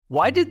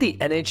Why did the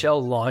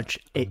NHL launch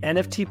a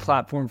NFT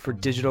platform for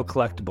digital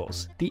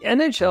collectibles? The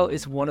NHL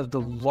is one of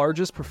the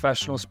largest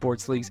professional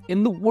sports leagues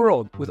in the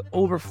world with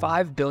over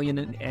 $5 billion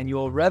in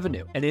annual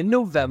revenue. And in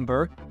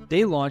November,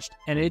 they launched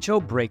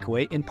NHL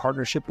Breakaway in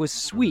partnership with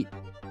Sweet.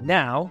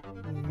 Now,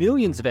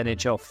 millions of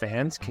NHL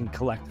fans can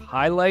collect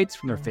highlights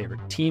from their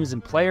favorite teams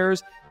and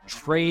players,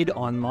 trade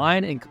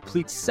online, and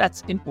complete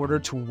sets in order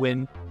to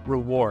win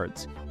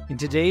rewards. In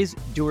today's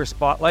Doer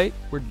Spotlight,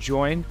 we're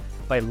joined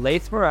by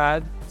Laith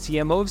Murad,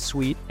 CMO of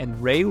Sweet,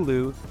 and Ray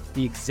Liu,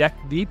 the Exec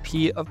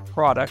VP of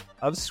Product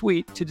of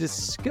Sweet, to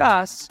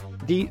discuss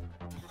the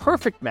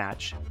perfect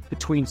match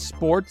between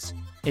sports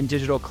and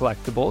digital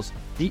collectibles,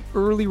 the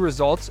early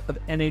results of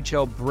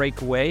NHL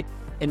Breakaway,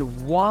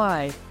 and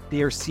why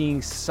they are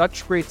seeing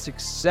such great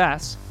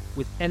success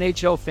with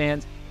NHL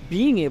fans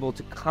being able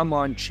to come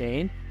on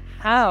chain,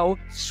 how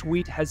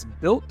Sweet has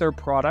built their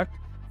product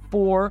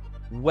for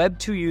Web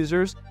 2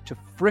 users to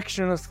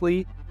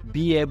frictionlessly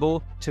be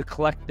able to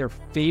collect their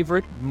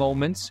favorite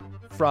moments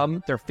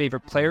from their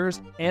favorite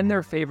players and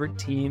their favorite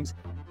teams,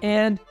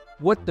 and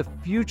what the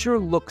future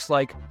looks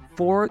like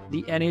for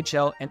the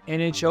NHL and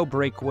NHL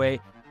Breakaway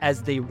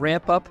as they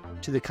ramp up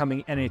to the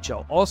coming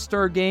NHL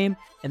All-Star Game,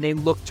 and they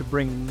look to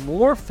bring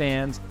more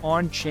fans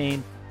on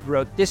chain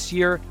throughout this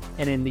year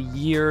and in the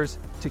years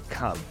to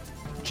come.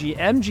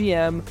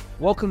 GM,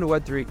 welcome to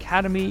Web3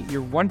 Academy,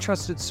 your one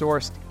trusted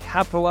source to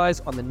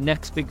capitalize on the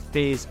next big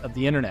phase of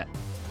the internet.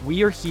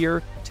 We are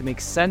here to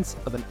make sense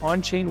of an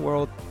on-chain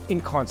world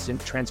in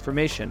constant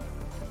transformation.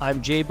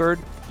 I'm Jay Bird,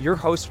 your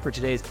host for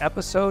today's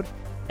episode,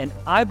 and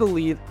I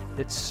believe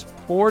that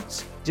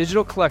sports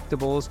digital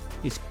collectibles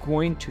is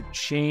going to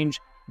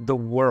change the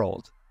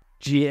world.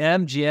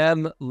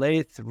 GM,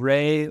 Laith,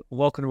 Ray,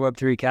 welcome to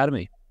Web3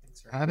 Academy.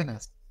 Thanks for having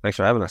us. Thanks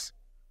for having us.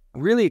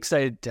 Really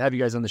excited to have you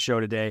guys on the show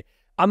today.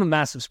 I'm a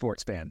massive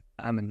sports fan.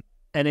 I'm an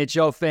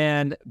NHL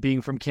fan,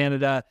 being from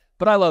Canada,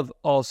 but I love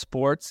all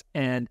sports,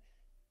 and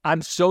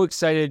I'm so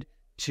excited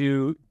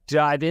to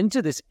dive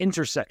into this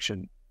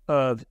intersection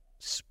of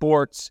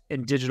sports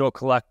and digital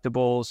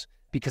collectibles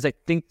because I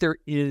think there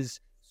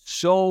is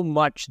so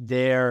much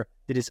there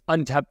that is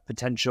untapped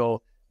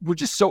potential. We're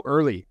just so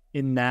early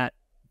in that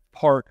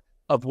part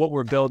of what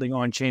we're building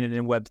on chain and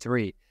in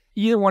Web3.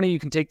 Either one of you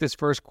can take this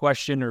first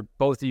question, or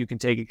both of you can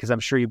take it because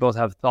I'm sure you both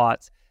have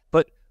thoughts.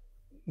 But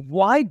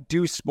why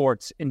do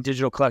sports and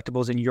digital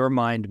collectibles in your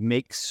mind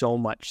make so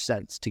much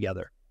sense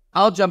together?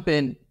 I'll jump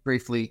in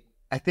briefly.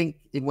 I think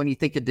when you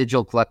think of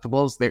digital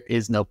collectibles, there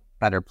is no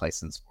better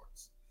place than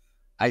sports.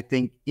 I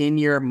think in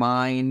your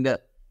mind,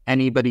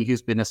 anybody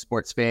who's been a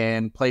sports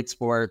fan, played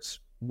sports,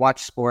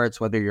 watched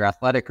sports, whether you're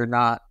athletic or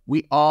not,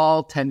 we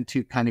all tend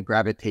to kind of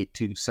gravitate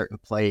to certain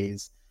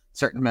plays,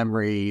 certain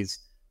memories,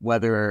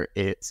 whether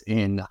it's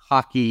in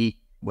hockey,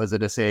 was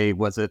it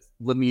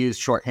Lemieux's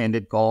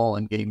shorthanded goal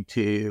in game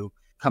 2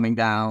 coming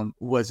down?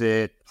 Was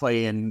it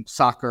playing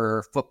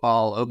soccer,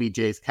 football,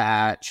 OBJ's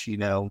catch,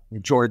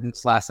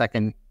 Jordan's last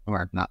second,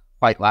 or not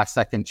quite last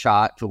second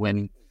shot to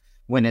win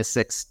his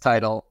 6th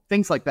title?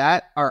 Things like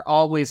that are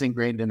always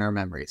ingrained in our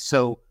memories.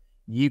 So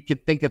you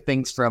could think of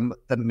things from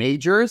the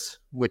majors,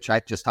 which I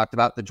just talked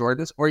about, the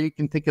Jordans, or you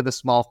can think of the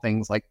small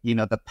things like,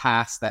 the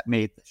pass that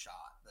made the shot,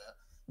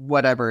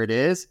 whatever it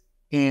is.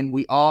 And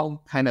we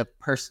all kind of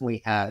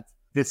personally had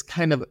this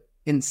kind of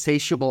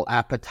insatiable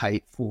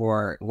appetite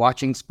for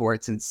watching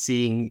sports and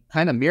seeing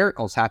kind of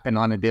miracles happen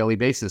on a daily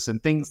basis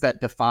and things that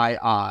defy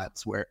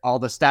odds, where all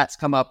the stats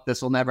come up,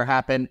 this will never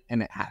happen,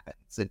 and it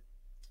happens. And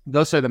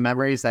those are the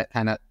memories that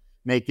kind of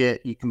make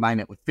it. You combine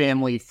it with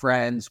family,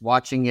 friends,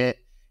 watching it,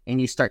 and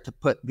you start to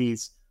put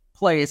these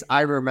plays.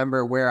 I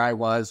remember where I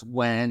was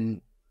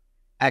when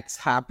X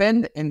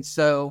happened. And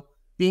so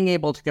being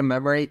able to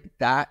commemorate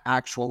that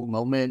actual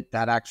moment,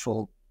 that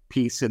actual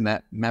piece in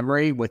that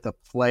memory with a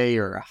play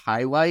or a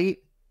highlight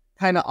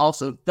kind of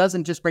also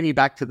doesn't just bring you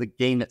back to the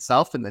game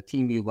itself and the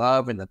team you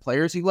love and the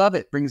players you love.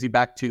 It brings you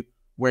back to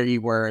where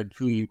you were and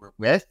who you were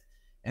with.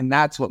 And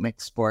that's what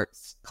makes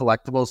sports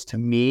collectibles, to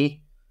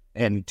me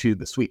and to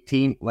the Sweet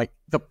team, like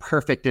the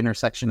perfect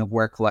intersection of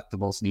where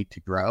collectibles need to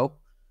grow.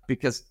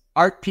 Because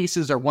art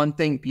pieces are one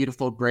thing,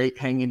 beautiful, great,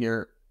 hang in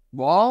your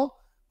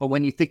wall. But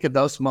when you think of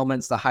those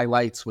moments, the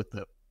highlights with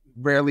the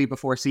rarely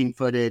before seen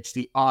footage,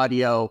 the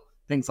audio,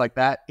 things like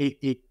that,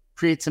 it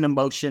creates an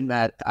emotion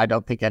that I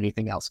don't think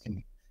anything else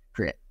can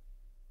create.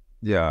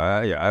 Yeah,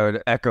 I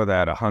would echo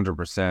that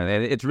 100%.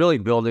 And it's really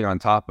building on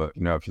top of,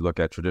 if you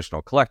look at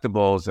traditional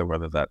collectibles, and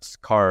whether that's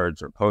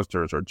cards or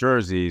posters or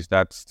jerseys,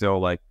 that's still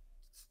like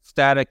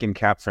static and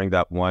capturing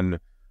that one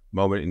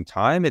moment in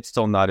time. It's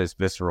still not as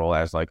visceral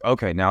as like,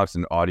 okay, now it's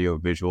an audio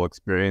visual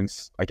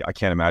experience. I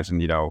can't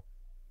imagine,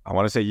 I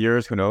want to say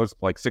years, who knows,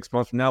 like 6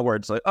 months from now, where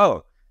it's like,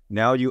 oh,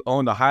 now you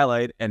own the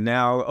highlight, and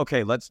now,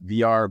 okay, let's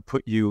VR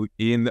put you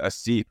in a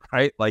seat,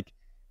 right? Like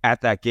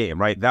at that game,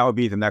 right? That would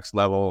be the next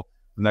level.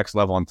 The next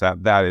level on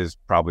that is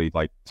probably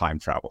like time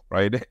travel,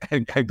 right?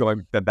 and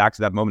going back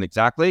to that moment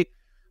exactly.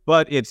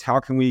 But it's how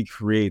can we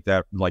create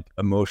that like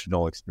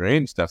emotional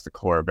experience? That's the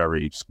core of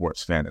every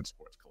sports fan and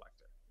sports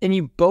collector. And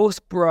you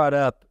both brought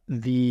up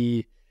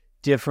the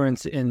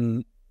difference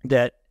in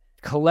that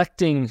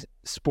collecting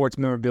sports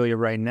memorabilia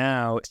right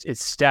now,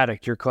 it's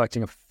static. You're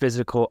collecting a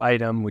physical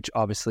item, which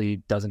obviously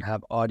doesn't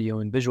have audio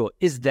and visual.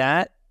 Is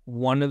that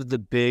one of the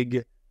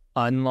big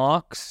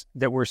unlocks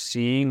that we're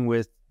seeing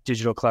with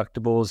digital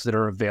collectibles that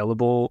are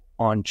available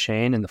on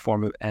chain in the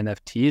form of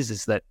NFTs,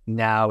 is that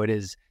now it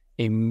is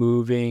a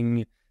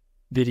moving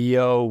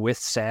video with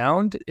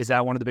sound? Is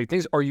that one of the big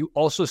things? Are you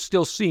also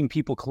still seeing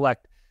people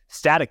collect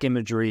static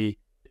imagery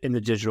in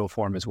the digital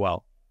form as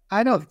well?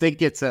 I don't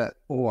think it's a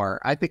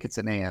or. I think it's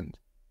an and.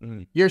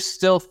 You're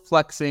still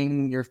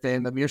flexing your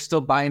fandom. You're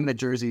still buying the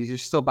jerseys. You're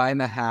still buying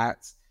the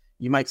hats.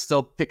 You might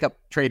still pick up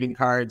trading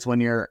cards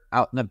when you're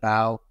out and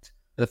about,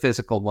 the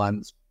physical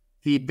ones.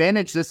 The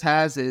advantage this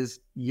has is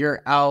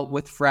you're out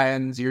with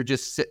friends. You're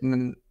just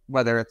sitting,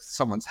 whether it's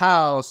someone's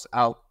house,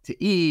 out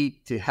to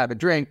eat, to have a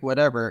drink,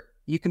 whatever.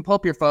 You can pull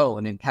up your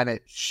phone and kind of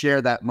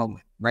share that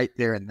moment right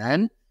there and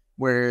then.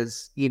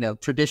 Whereas,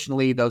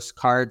 traditionally those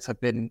cards have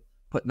been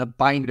put in a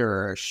binder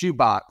or a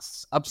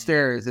shoebox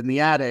upstairs in the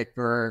attic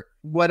or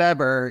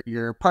whatever.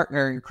 Your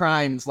partner in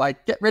crime's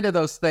like, get rid of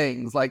those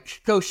things.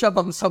 Like, go shove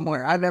them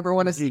somewhere. I never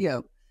want to see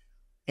them.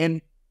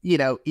 And,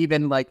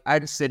 even like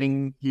I'm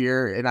sitting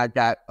here and I've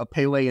got a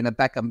Pele and a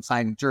Beckham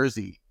signed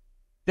jersey.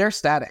 They're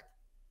static.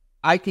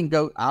 I can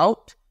go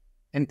out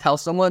and tell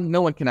someone,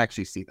 no one can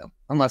actually see them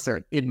unless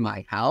they're in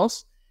my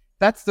house.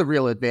 That's the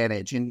real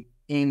advantage. And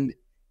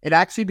it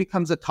actually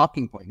becomes a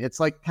talking point. It's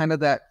like kind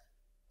of that,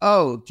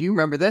 oh, do you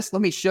remember this?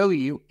 Let me show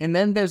you. And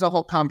then there's a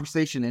whole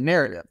conversation and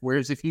narrative.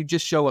 Whereas if you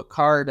just show a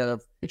card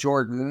of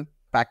Jordan,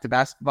 back to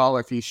basketball, or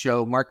if you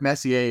show Mark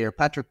Messier or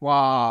Patrick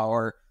Waugh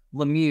or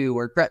Lemieux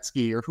or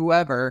Gretzky or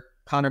whoever,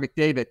 Connor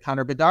McDavid,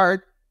 Connor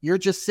Bedard, you're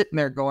just sitting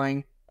there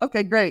going,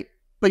 okay, great.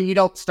 But you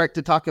don't start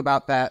to talk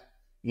about that,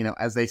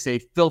 as they say,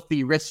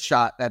 filthy wrist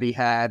shot that he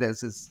had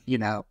as his,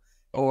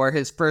 or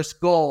his first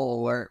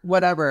goal or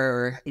whatever,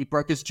 or he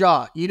broke his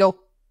jaw. You don't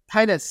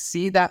kind of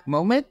see that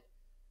moment.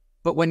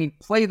 But when you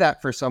play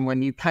that for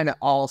someone, you kind of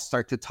all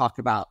start to talk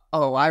about,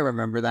 oh, I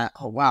remember that.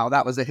 Oh, wow,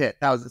 that was a hit.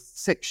 That was a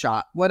sick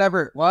shot,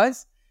 whatever it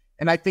was.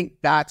 And I think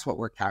that's what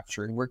we're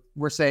capturing.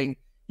 We're saying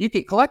you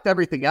can collect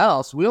everything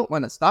else. We don't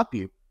want to stop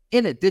you.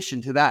 In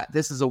addition to that,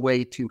 this is a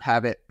way to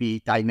have it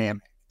be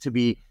dynamic, to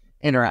be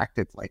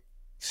interactive, like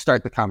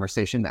start the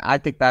conversation. I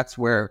think that's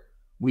where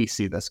we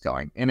see this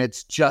going. And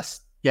it's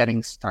just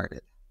getting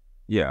started.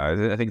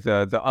 Yeah, I think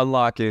the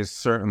unlock is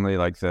certainly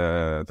like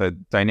the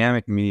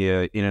dynamic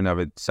media in and of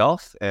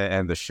itself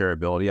and the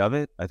shareability of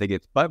it. I think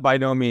but by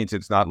no means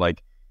it's not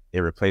like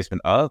a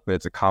replacement of, but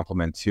it's a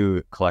complement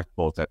to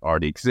collectibles that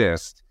already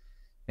exist.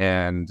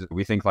 And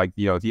we think like,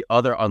 the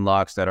other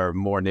unlocks that are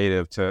more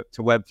native to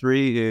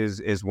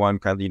Web3 is one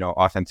kind of,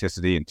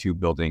 authenticity, and two,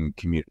 building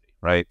community,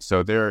 right?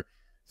 So there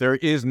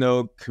is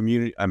no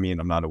community, I'm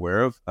not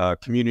aware of a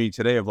community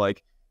today of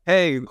like,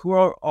 hey, who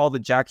are all the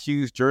Jack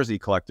Hughes jersey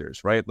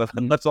collectors, right?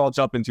 Let's all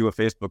jump into a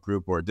Facebook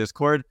group or a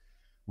Discord.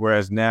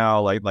 Whereas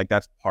now, like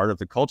that's part of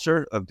the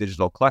culture of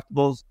digital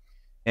collectibles,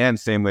 and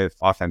same with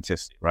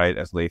authenticity, right?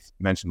 As Laith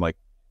mentioned, like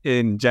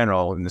in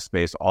general in the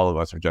space, all of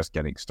us are just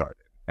getting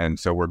started. And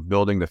so we're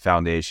building the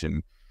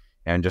foundation,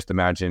 and just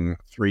imagine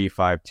 3,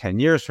 5, 10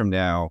 years from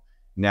now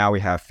we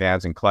have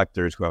fans and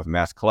collectors who have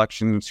mass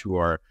collections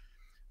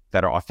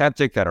that are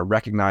authentic, that are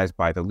recognized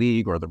by the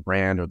league or the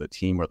brand or the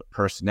team or the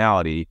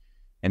personality.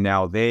 And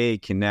now they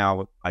can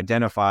now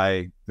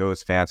identify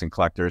those fans and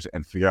collectors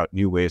and figure out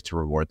new ways to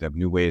reward them,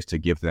 new ways to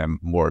give them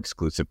more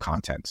exclusive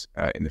content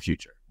in the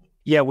future.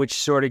 Yeah, which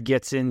sort of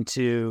gets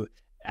into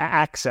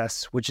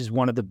access, which is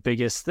one of the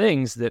biggest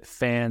things that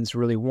fans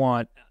really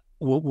want.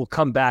 We'll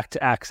come back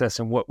to access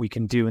and what we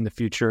can do in the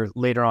future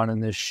later on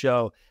in this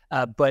show.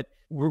 But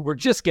we're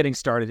just getting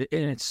started,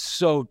 and it's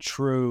so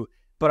true.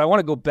 But I want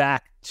to go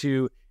back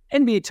to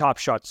NBA Top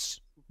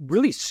Shots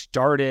really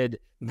started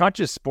not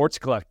just sports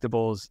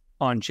collectibles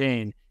on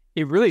chain.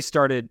 It really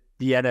started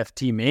the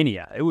NFT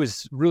mania. It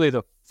was really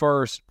the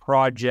first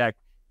project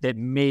that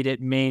made it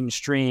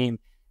mainstream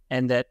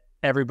and that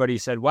everybody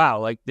said, wow,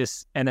 like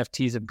this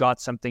NFTs have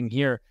got something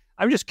here.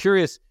 I'm just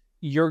curious,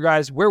 your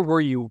guys, where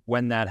were you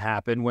when that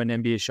happened, when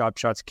NBA Top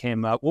Shots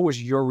came out? What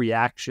was your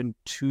reaction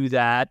to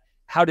that?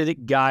 How did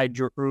it guide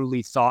your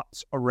early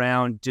thoughts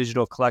around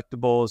digital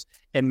collectibles?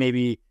 And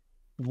maybe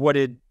what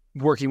did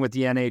working with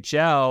the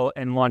NHL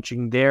and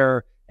launching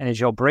their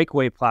NHL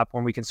breakaway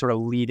platform, we can sort of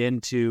lead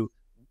into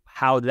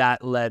how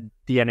that led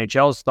the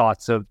NHL's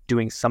thoughts of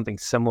doing something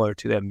similar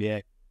to the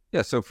NBA.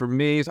 Yeah, so for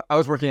me, I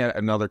was working at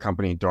another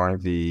company during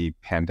the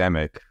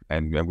pandemic,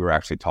 and we were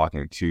actually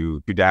talking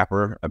to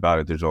Dapper about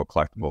a digital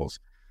collectibles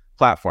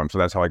platform. So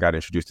that's how I got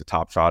introduced to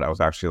Top Shot. I was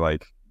actually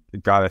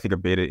got a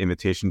beta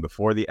invitation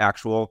before the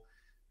actual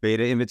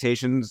beta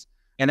invitations.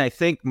 And I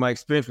think my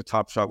experience with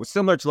Top Shot was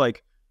similar to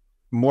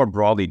more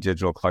broadly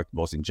digital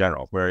collectibles in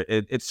general, where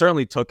it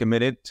certainly took a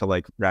minute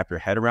to wrap your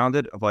head around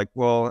it of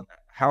well,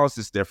 how is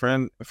this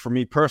different? For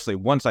me personally,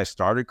 once I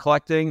started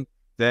collecting,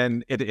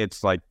 then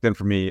it's then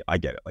for me, I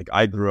get it.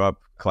 I grew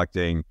up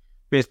collecting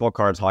baseball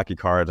cards, hockey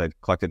cards. I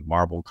collected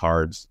marble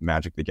cards,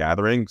 Magic the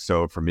Gathering.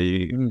 So for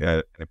me,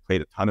 I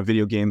played a ton of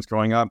video games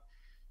growing up.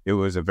 It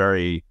was a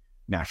very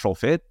natural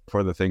fit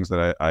for the things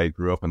that I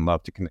grew up and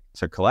loved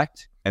to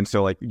collect. And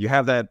so like you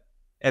have that,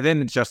 and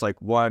then it's just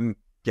like one,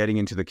 getting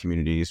into the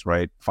communities,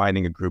 right?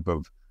 Finding a group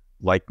of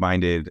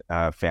like-minded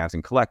fans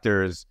and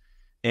collectors.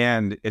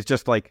 And it's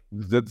just like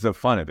the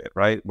fun of it,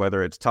 right?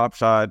 Whether it's Top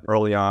Shot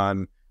early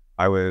on,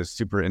 I was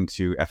super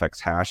into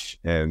FX Hash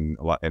and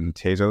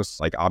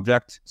Tezos, like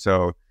Object.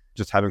 So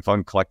just having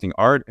fun collecting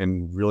art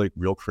and really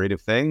real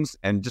creative things,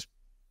 and just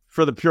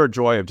for the pure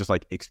joy of just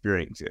like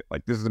experiencing it.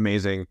 Like, this is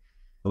amazing.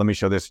 Let me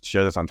share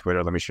this on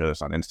Twitter. Let me share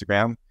this on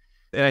Instagram.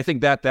 And I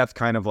think that's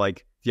kind of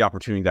like the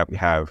opportunity that we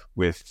have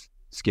with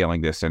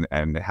scaling this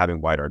and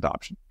having wider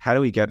adoption. How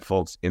do we get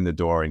folks in the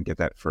door and get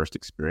that first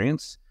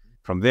experience?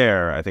 From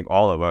there, I think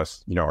all of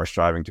us, are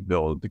striving to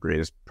build the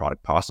greatest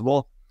product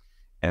possible.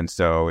 And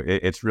so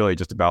it's really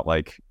just about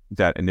like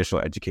that initial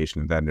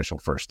education and that initial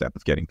first step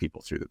of getting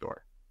people through the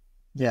door.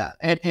 Yeah.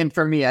 And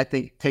for me, I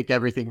think take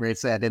everything Ray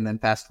said and then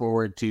fast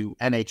forward to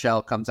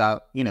NHL comes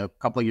out, a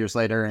couple of years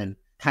later, and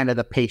kind of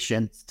the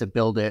patience to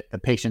build it, the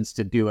patience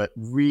to do it,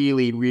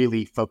 really,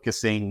 really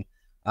focusing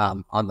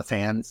on the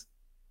fans,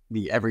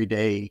 the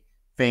everyday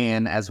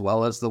fan, as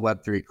well as the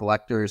Web3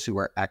 collectors who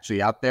are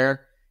actually out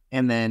there.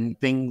 And then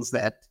things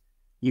that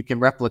you can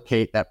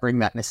replicate that bring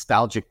that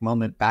nostalgic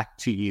moment back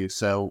to you.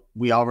 So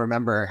we all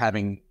remember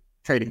having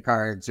trading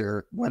cards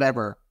or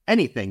whatever,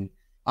 anything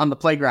on the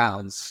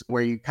playgrounds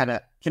where you kind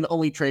of can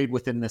only trade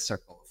within this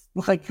circle.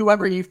 Like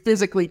whoever you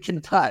physically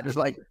can touch.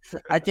 Like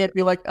I can't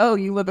be like, oh,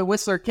 you live in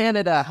Whistler,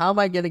 Canada. How am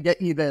I going to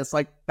get you this?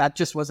 Like that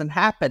just wasn't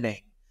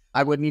happening.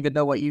 I wouldn't even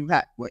know what you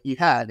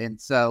had.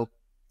 And so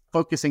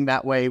focusing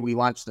that way, we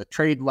launched the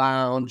Trade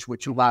Lounge,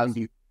 which allows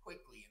you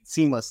quickly and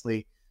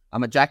seamlessly.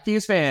 I'm a Jack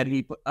Hughes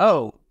fan.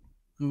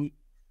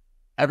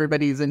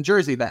 Everybody's in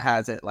Jersey that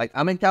has it. Like,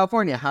 I'm in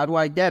California. How do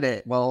I get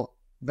it? Well,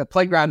 the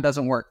playground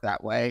doesn't work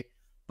that way,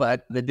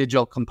 but the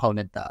digital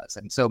component does.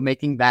 And so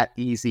making that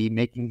easy,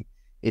 making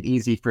it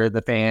easy for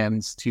the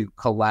fans to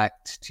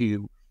collect,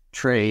 to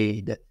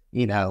trade,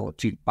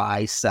 to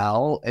buy,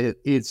 sell,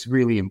 it's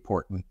really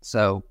important.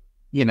 So,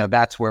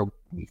 that's where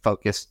we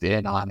focused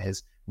in on,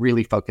 is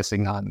really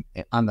focusing on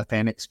the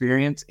fan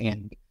experience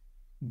and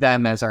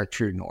them as our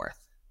true north,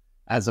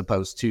 as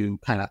opposed to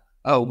kind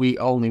of, we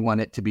only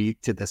want it to be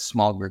to this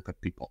small group of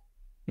people.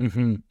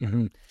 Mm-hmm,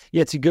 mm-hmm.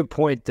 Yeah, it's a good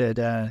point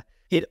that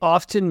it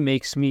often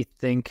makes me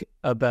think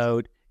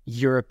about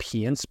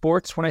European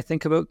sports when I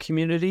think about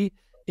community.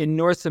 In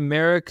North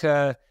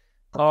America,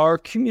 our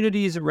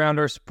communities around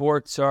our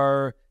sports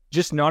are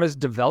just not as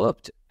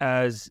developed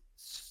as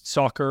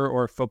soccer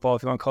or football,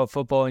 if you want to call it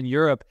football, in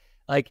Europe.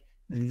 Like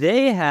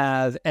they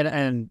have,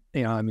 and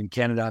I'm in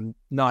Canada, I'm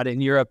not in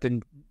Europe,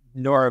 and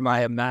nor am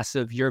I a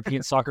massive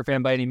European soccer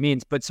fan by any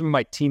means, but some of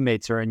my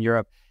teammates are in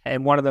Europe,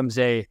 and one of them's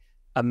a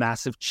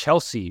massive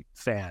Chelsea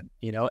fan,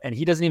 and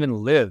he doesn't even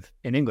live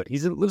in England. He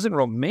lives in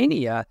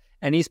Romania,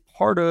 and he's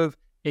part of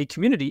a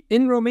community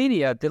in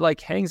Romania that like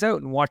hangs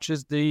out and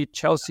watches the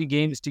Chelsea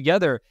games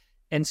together.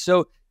 And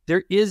so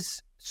there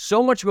is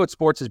so much about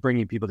sports is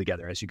bringing people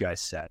together, as you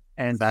guys said.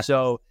 And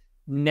so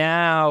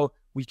now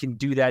we can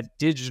do that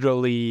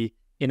digitally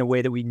in a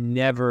way that we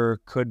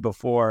never could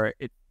before.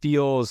 It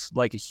feels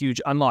like a huge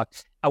unlock.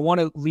 I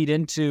want to lead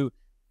into,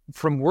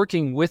 from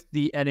working with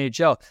the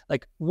NHL,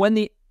 like when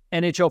the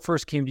NHL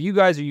first came to you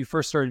guys, or you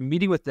first started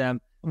meeting with them,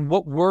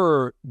 what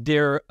were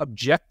their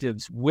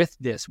objectives with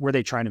this? Were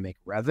they trying to make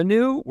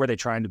revenue? Were they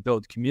trying to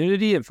build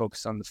community and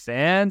focus on the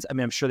fans? I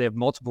mean, I'm sure they have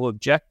multiple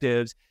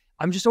objectives.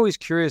 I'm just always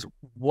curious,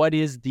 what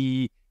is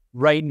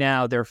right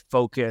now their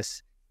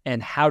focus,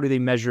 and how do they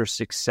measure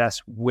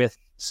success with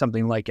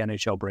something like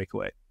NHL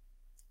Breakaway?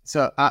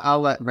 So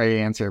I'll let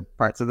Ray answer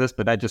parts of this,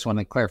 but I just want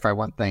to clarify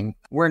one thing.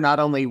 We're not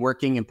only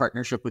working in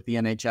partnership with the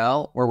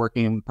NHL, we're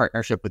working in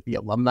partnership with the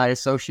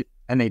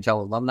NHL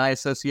Alumni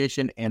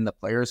Association and the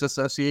Players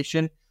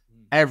Association.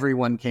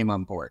 Everyone came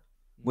on board,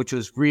 which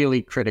was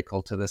really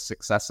critical to the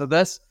success of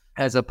this,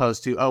 as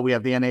opposed to, we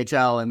have the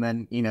NHL and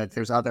then,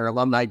 there's other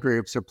alumni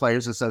groups or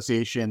players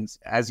associations.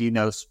 As you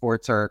know,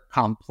 sports are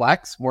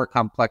complex, more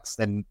complex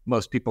than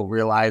most people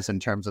realize in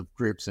terms of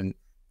groups and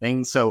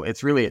things. So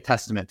it's really a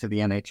testament to the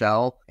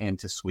NHL and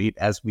to Sweet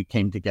as we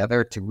came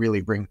together to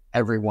really bring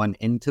everyone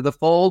into the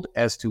fold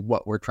as to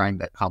what we're trying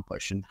to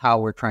accomplish and how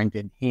we're trying to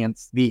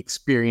enhance the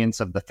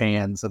experience of the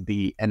fans of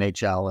the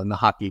NHL and the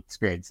hockey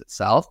experience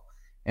itself.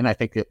 And I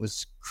think it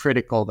was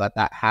critical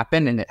that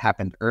happened, and it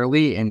happened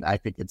early. And I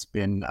think it's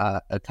been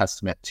a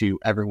testament to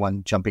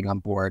everyone jumping on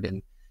board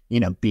and,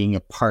 being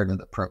a part of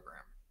the program.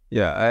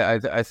 Yeah,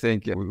 I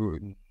think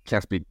we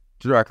can't speak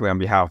directly on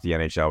behalf of the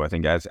NHL. I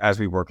think as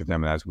we work with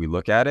them and as we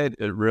look at it,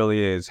 it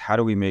really is, how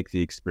do we make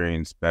the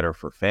experience better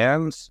for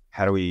fans?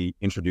 How do we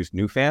introduce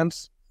new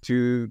fans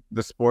to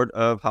the sport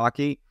of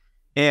hockey?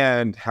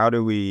 And how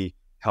do we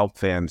help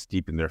fans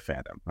deepen their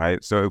fandom,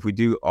 right? So if we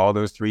do all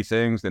those three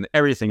things, then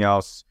everything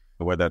else,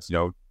 whether that's,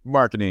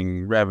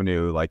 marketing,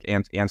 revenue, like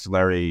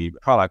ancillary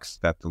products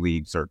that the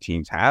leagues or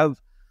teams have,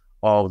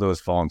 all of those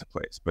fall into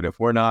place. But if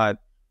we're not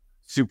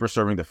super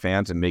serving the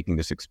fans and making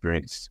this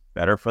experience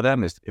better for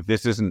them, if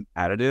this isn't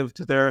additive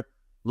to their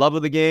love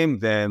of the game,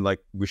 then like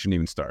we shouldn't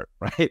even start,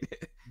 right?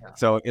 Yeah.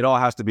 So it all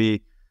has to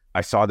be,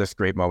 I saw this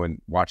great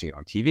moment watching it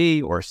on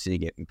TV or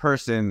seeing it in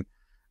person,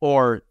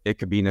 or it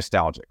could be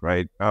nostalgic,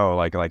 right? Oh,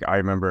 like I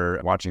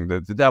remember watching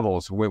the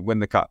Devils win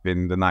the cup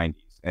in the 90s,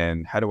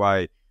 and how do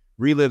I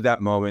relive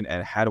that moment,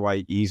 and how do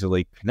I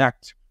easily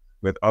connect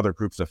with other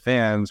groups of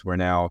fans where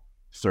now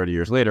 30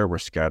 years later we're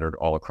scattered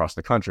all across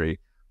the country,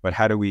 but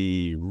how do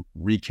we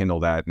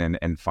rekindle that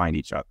and find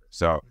each other?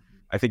 So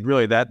I think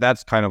really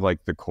that's kind of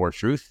like the core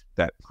truth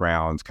that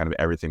grounds kind of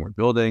everything we're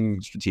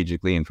building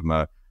strategically and from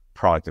a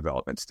product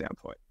development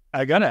standpoint.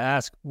 I gotta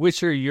ask,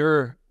 which are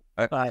your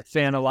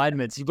fan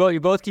alignments? You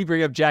both keep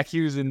bringing up Jack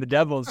Hughes and the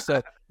Devils.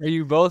 So are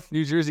you both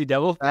New Jersey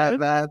Devil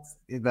fans?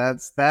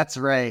 That's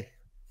Ray.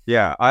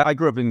 Yeah, I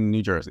grew up in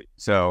New Jersey,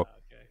 so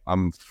okay.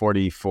 I'm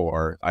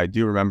 44. I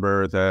do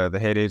remember the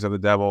heydays of the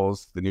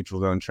Devils, the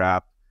neutral zone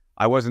trap.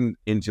 I wasn't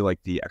into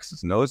like the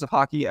X's and O's of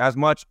hockey as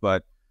much,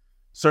 but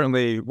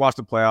certainly watched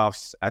the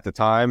playoffs at the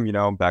time. You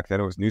know, back then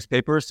it was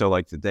newspapers. So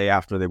like the day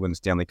after they win the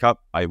Stanley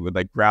Cup, I would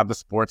like grab the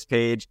sports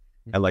page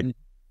and like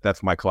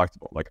that's my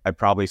collectible. Like I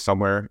probably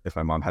somewhere, if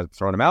my mom hasn't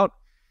thrown them out,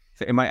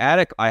 in my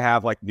attic, I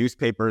have like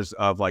newspapers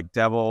of like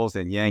Devils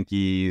and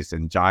Yankees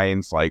and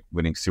Giants like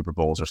winning Super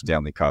Bowls or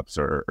Stanley Cups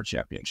or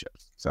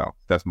championships. So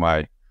that's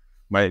my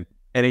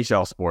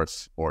NHL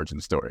sports origin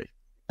story.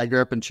 I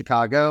grew up in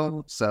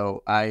Chicago,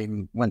 so I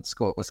went to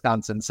school at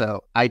Wisconsin.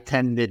 So I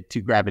tended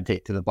to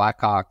gravitate to the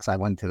Blackhawks. I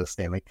went to the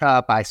Stanley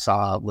Cup. I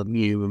saw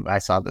Lemieux. I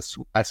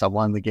saw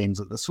one of the games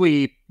of the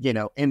sweep. You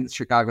know, in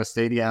Chicago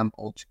Stadium,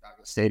 old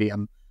Chicago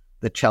Stadium,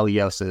 the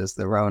Chelioses,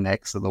 the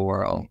Roenics of the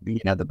world,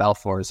 you know, the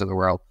Belfours of the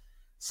world.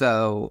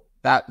 So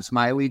that was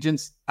my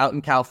allegiance. Out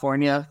in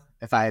California,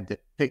 if I had to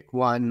pick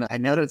one, I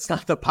know that it's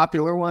not the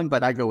popular one,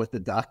 but I go with the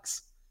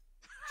Ducks.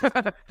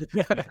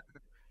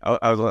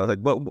 I was like,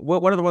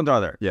 what other ones are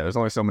there? Yeah, there's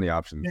only so many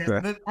options.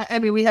 Yeah, I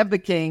mean, we have the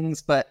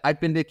Kings, but I've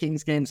been to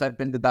Kings games. I've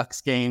been to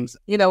Ducks games.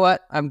 You know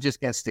what? I'm just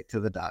going to stick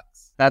to the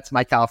Ducks. That's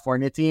my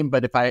California team.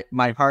 But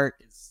my heart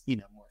is, you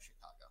know, more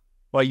Chicago.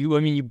 Well,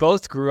 you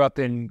both grew up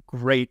in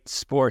great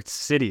sports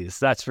cities.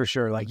 That's for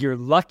sure. Like you're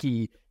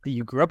lucky that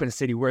you grew up in a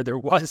city where there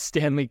was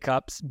Stanley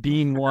Cups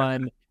being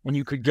won and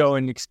you could go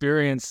and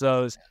experience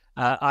those.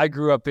 I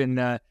grew up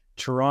in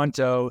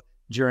Toronto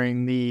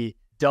during the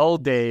dull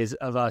days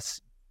of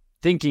us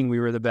thinking we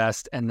were the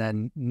best and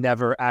then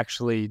never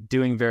actually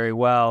doing very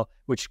well,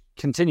 which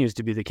continues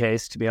to be the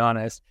case, to be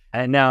honest.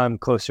 And now I'm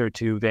closer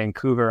to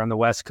Vancouver on the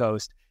West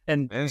Coast.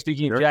 And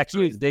speaking of Jack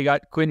Hughes, they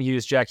got Quinn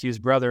Hughes, Jack Hughes'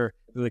 brother,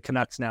 for the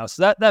Canucks now.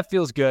 So that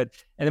feels good.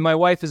 And then my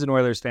wife is an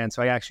Oilers fan,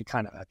 so I actually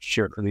kind of have a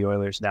shirt for the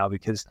Oilers now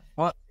because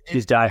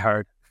she's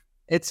diehard.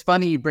 It's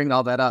funny you bring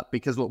all that up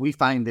because what we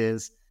find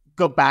is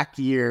go back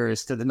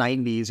years to the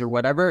 90s or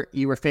whatever,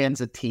 you were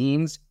fans of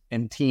teams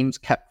and teams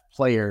kept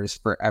players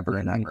forever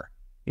and ever.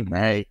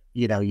 Right?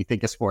 You know, you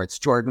think of sports.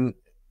 Jordan,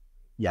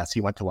 yes,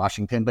 he went to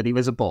Washington, but he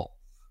was a Bull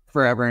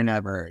forever and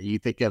ever. You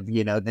think of,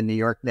 you know, the New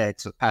York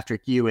Knicks with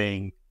Patrick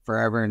Ewing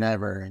forever and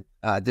ever.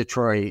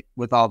 Detroit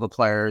with all the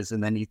players.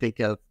 And then you think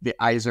of the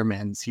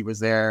Isermans, he was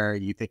there.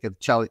 You think of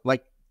Chelsea,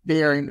 like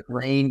they're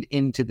ingrained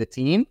into the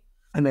team.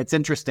 And it's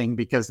interesting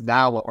because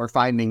now what we're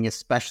finding,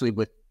 especially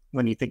with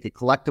when you think of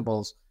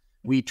collectibles,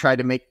 we try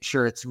to make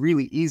sure it's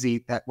really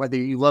easy that whether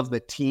you love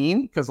the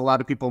team, because a lot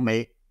of people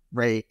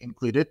Ray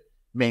included,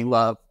 may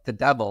love the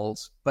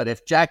Devils, but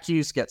if Jack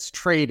Hughes gets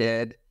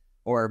traded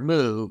or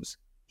moves,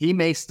 he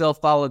may still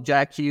follow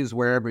Jack Hughes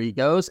wherever he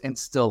goes and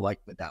still like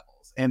the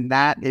Devils. And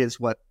that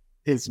is what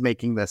is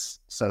making this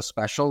so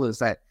special, is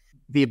that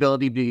the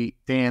ability to be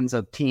fans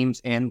of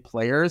teams and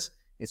players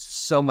is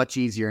so much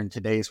easier in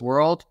today's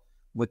world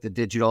with the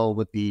digital,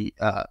 with the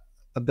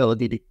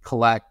ability to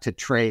collect, to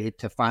trade,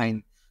 to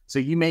find. So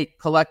you may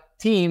collect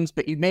teams,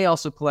 but you may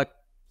also collect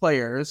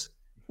players,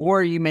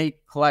 or you may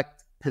collect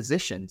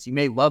positions. You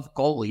may love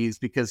goalies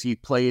because you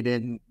played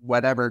in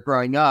whatever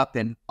growing up,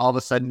 and all of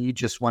a sudden you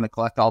just want to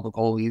collect all the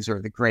goalies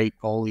or the great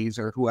goalies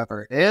or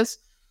whoever it is.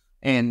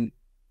 And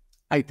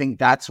I think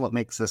that's what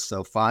makes this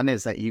so fun,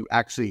 is that you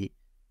actually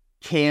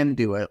can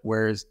do it,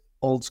 whereas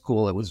old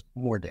school, it was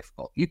more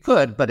difficult. You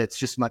could, but it's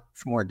just much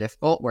more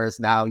difficult. Whereas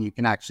now you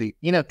can actually,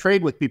 you know,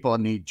 trade with people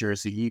in New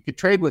Jersey. You could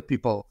trade with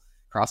people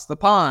across the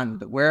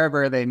pond,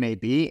 wherever they may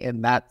be.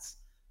 And that's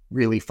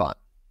really fun.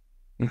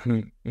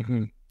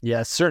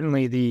 Yeah,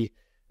 certainly the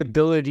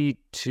ability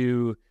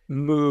to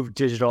move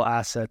digital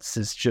assets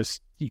is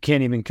just, you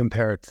can't even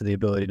compare it to the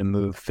ability to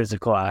move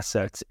physical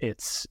assets.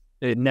 It's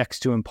next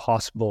to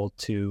impossible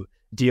to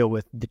deal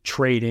with the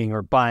trading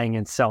or buying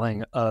and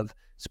selling of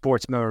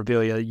sports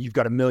memorabilia. You've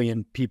got a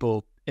million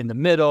people in the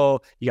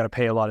middle. You got to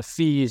pay a lot of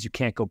fees. You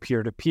can't go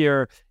peer to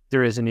peer.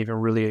 There isn't even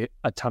really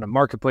a ton of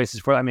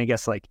marketplaces for it. I mean, I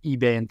guess like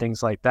eBay and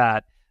things like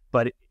that,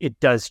 but it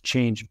does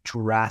change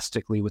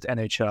drastically with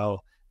NHL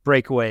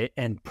Breakaway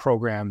and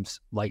programs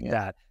like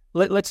that.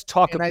 Let's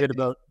talk a bit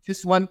about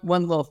just one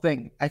little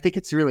thing. I think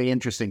it's really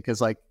interesting because,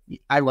 like,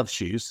 I love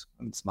shoes.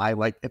 It's my,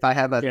 like, if I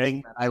have a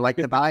thing that I like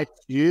to buy,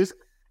 shoes,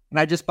 and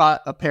I just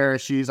bought a pair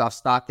of shoes off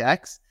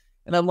StockX,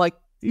 and I'm like,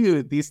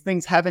 dude, these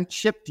things haven't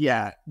shipped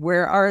yet.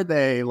 Where are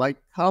they? Like,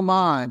 come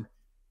on.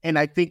 And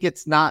I think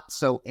it's not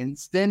so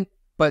instant,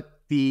 but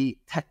the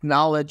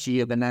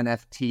technology of an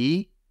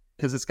NFT,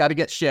 because it's got to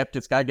get shipped,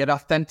 it's got to get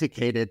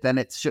authenticated, then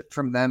it's shipped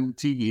from them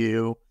to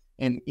you.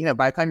 And,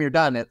 by the time you're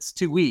done, it's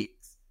 2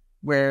 weeks.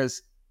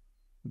 Whereas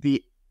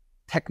the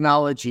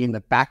technology and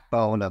the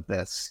backbone of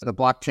this, the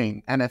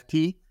blockchain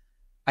NFT,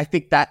 I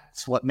think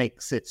that's what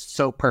makes it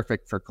so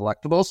perfect for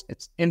collectibles.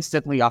 It's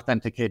instantly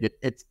authenticated.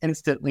 It's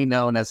instantly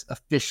known as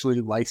officially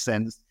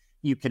licensed.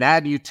 You can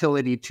add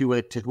utility to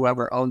it, to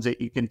whoever owns it.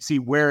 You can see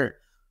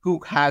who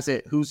has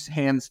it, whose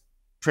hands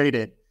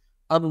traded.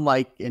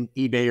 Unlike in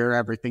eBay or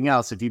everything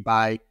else, if you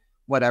buy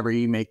whatever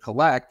you may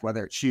collect,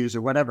 whether it's shoes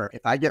or whatever,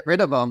 if I get rid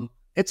of them,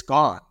 it's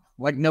gone.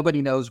 Like,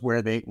 nobody knows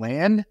where they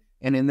land.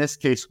 And in this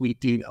case, we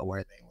do know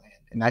where they land.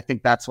 And I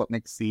think that's what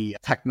makes the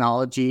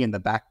technology and the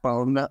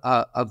backbone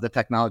of the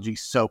technology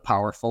so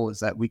powerful,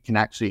 is that we can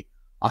actually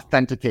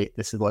authenticate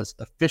this was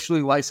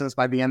officially licensed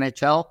by the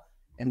NHL.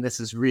 And this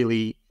is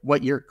really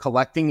what you're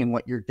collecting, and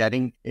what you're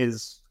getting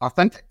is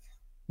authentic.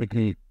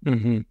 Mm-hmm.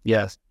 Mm-hmm.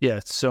 Yes. Yeah,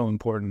 it's so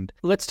important.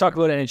 Let's talk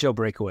about NHL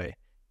Breakaway.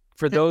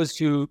 For those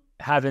who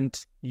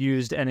haven't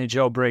used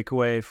NHL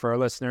Breakaway, for our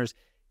listeners,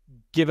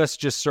 give us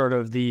just sort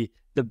of the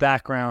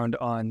background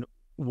on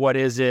what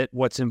is it,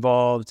 what's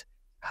involved,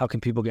 how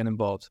can people get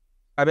involved?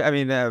 I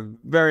mean,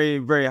 very,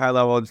 very high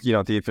level,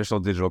 the official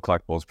digital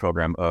collectibles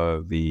program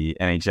of the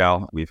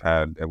NHL. We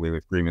have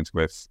agreements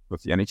with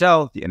the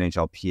NHL, the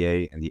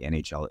NHLPA, and the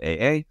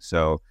NHLAA.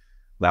 So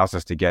allows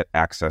us to get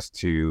access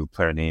to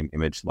player name,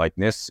 image,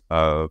 likeness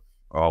of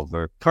all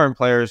the current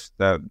players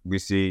that we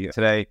see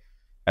today,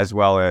 as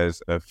well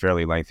as a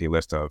fairly lengthy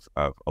list of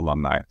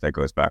alumni that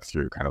goes back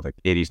through kind of like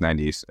 80s,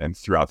 90s, and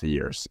throughout the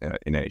years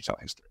in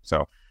NHL history.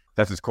 So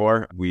that's its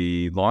core.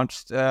 We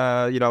launched,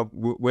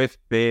 with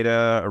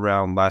beta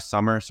around last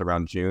summer, so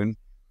around June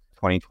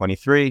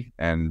 2023,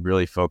 and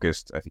really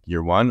focused, I think,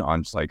 year one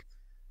on just like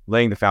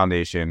laying the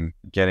foundation,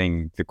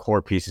 getting the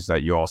core pieces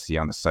that you all see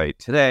on the site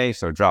today.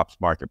 So drops,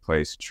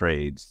 marketplace,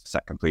 trades,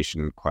 set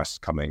completion, quests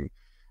coming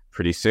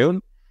pretty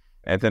soon.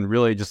 And then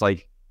really just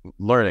like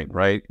learning,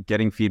 right?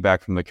 Getting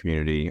feedback from the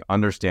community,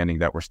 understanding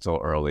that we're still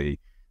early.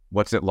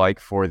 What's it like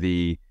for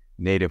the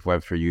native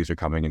Web3 user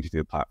coming into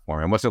the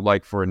platform? And what's it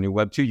like for a new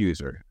Web2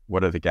 user?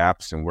 What are the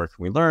gaps, and where can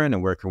we learn,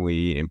 and where can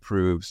we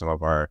improve some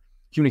of our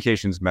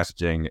communications,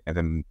 messaging, and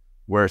then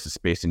where's the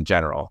space in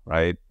general,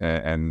 right?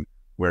 And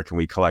where can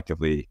we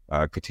collectively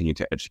continue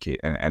to educate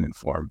and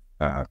inform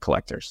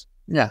collectors?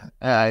 Yeah,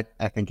 I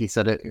think he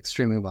said it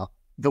extremely well.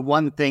 The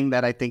one thing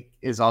that I think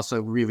is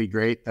also really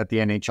great that the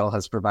NHL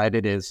has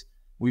provided is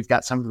we've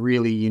got some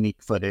really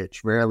unique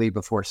footage, rarely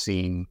before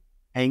seen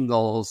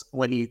angles.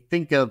 When you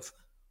think of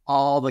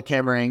all the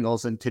camera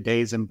angles in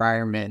today's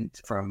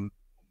environment, from,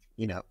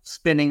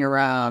 spinning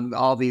around,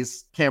 all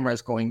these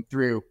cameras going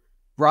through,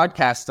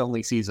 broadcast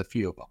only sees a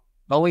few of them.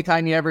 The only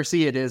time you ever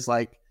see it is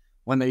like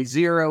when they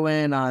zero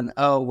in on,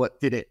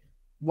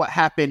 what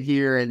happened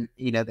here? And,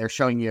 they're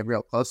showing you a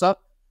real close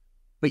up,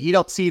 but you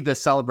don't see the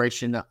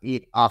celebration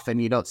often.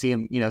 You don't see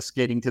them,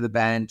 skating to the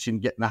bench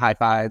and getting the high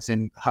fives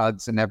and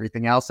hugs and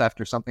everything else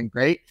after something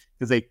great,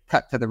 because they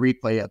cut to the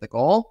replay of the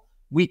goal.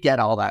 We get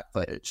all that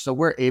footage. So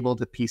we're able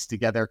to piece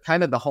together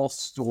kind of the whole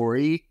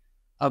story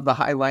of the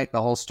highlight,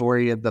 the whole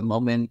story of the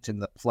moment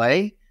and the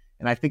play.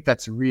 And I think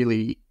that's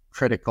really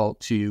critical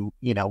to,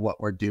 what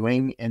we're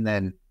doing. And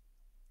then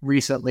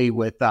recently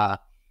with what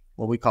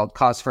we called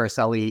Cause for a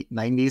Selly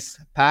 90s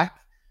pack,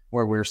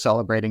 where we're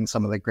celebrating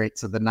some of the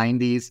greats of the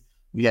 90s.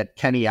 We had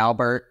Kenny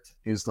Albert,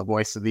 who's the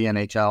voice of the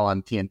NHL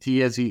on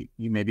TNT, as you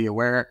may be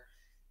aware.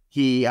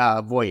 He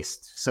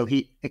voiced, so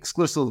he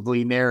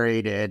exclusively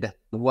narrated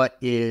what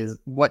did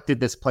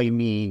this play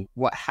mean,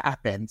 what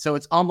happened. So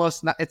it's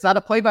not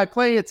a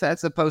play-by-play. It's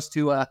as opposed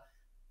to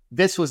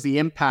this was the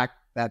impact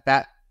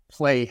that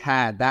play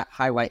had, that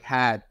highlight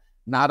had,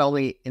 not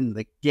only in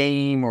the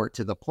game or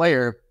to the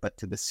player, but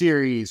to the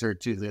series or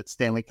to the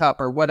Stanley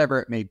Cup or whatever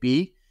it may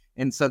be.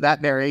 And so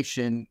that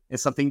narration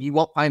is something you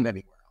won't find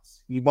anywhere.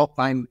 You won't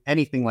find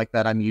anything like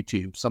that on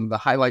YouTube. Some of the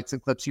highlights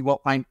and clips you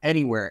won't find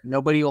anywhere.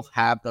 Nobody will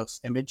have those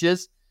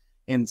images.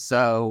 And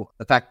so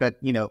the fact that,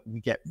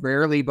 we get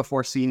rarely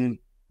before seen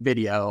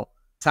video,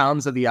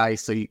 sounds of the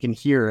ice so you can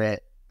hear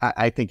it,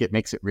 I think it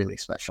makes it really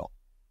special.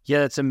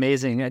 Yeah, that's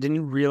amazing. I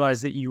didn't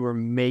realize that you were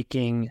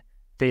making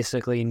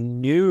basically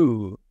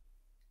new,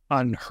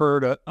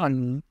 unheard,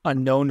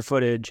 unknown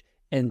footage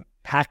and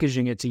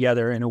packaging it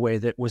together in a way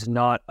that was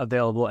not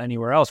available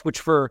anywhere else, which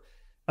for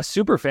a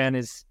super fan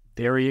is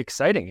very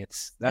exciting.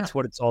 That's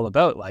what it's all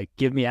about. Like,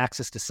 give me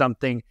access to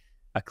something,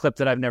 a clip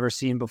that I've never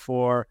seen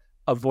before,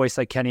 a voice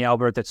like Kenny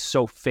Albert that's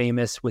so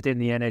famous within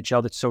the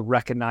NHL, that's so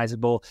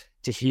recognizable.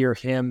 To hear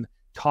him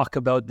talk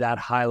about that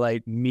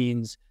highlight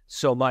means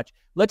so much.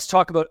 Let's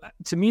talk about,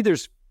 to me,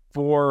 there's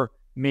 4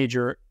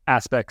 major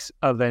aspects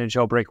of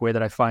NHL Breakaway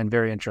that I find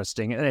very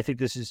interesting. And I think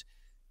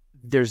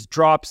there's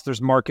drops,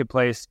 there's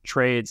marketplace,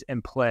 trades,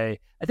 and play.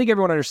 I think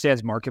everyone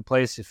understands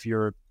marketplace. If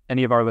you're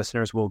any of our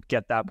listeners will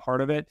get that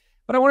part of it.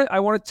 But I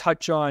want to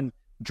touch on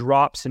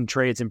drops and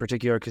trades in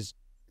particular, because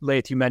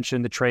Laith, you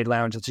mentioned the Trade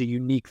Lounge. It's a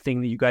unique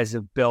thing that you guys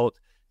have built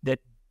that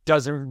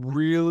doesn't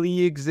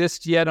really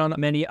exist yet on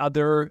many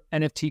other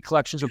NFT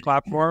collections or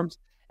platforms.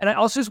 And I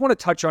also just want to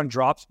touch on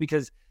drops,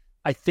 because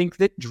I think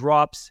that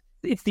drops,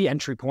 it's the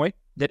entry point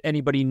that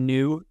anybody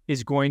new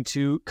is going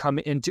to come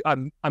into.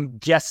 I'm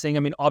guessing, I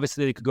mean,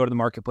 obviously they could go to the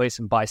marketplace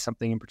and buy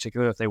something in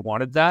particular if they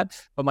wanted that.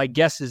 But my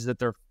guess is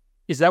that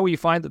is that what you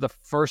find, that the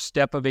first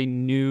step of a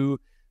new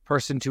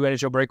person to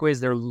NHL Breakaway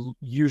is they're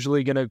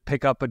usually going to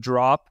pick up a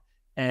drop,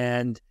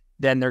 and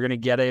then they're going to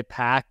get a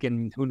pack,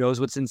 and who knows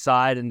what's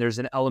inside. And there's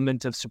an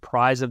element of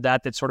surprise of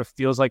that sort of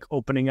feels like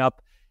opening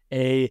up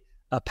a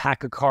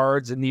pack of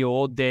cards in the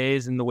old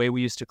days and the way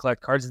we used to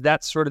collect cards. Is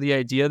that sort of the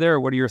idea there? Or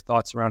what are your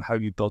thoughts around how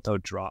you built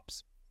out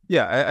drops?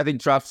 Yeah, I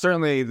think drops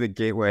certainly the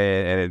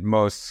gateway, and it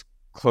most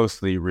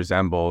closely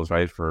resembles,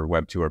 right, for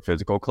Web 2 or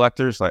physical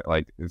collectors,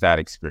 like that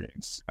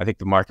experience. I think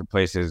the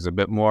marketplace is a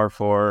bit more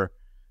for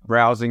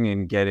browsing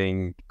and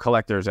getting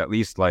collectors at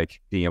least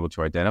like being able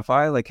to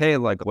identify, like, hey,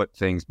 like what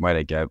things might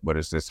I get? What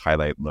does this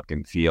highlight look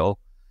and feel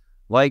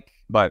like?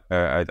 But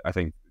I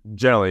think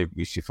generally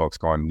we see folks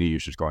new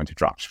users going to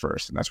drops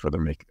first, and that's where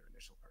they're making their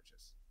initial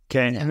purchase.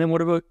 Okay, and then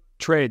what about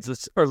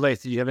trades?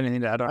 Laith, do you have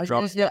anything to add on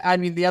drops? Yeah, I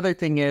mean, the other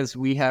thing is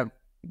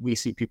we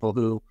see people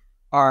who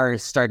are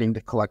starting to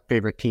collect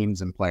favorite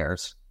teams and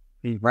players,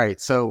 right?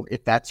 So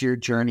if that's your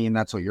journey and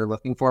that's what you're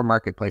looking for,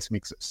 marketplace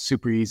makes it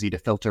super easy to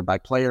filter by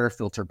player,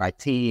 filter by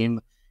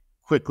team,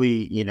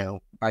 quickly,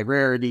 by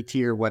rarity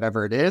tier,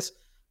 whatever it is.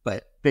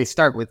 But they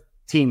start with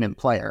team and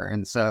player.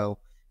 And so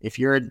if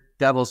you're a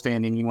Devils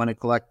fan and you want to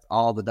collect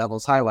all the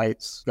Devils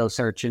highlights, go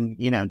search and,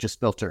 just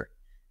filter.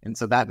 And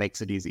so that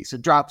makes it easy. So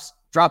drops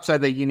are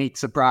the unique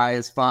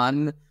surprise,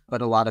 fun,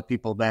 but a lot of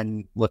people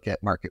then look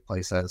at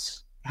marketplace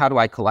as, how do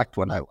I collect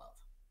what I love?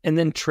 And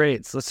then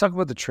trades. Let's talk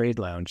about the Trade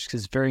Lounge,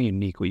 because it's very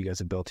unique what you guys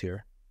have built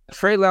here.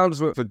 Trade Lounge,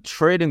 the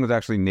trading was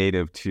actually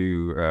native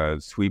to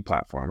Sweep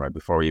platform, right,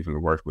 before we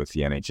even worked with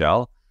the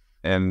NHL.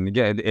 And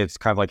again, it's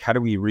kind of like, how do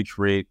we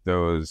recreate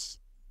those,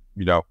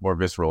 more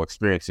visceral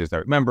experiences that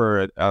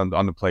remember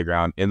on the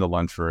playground, in the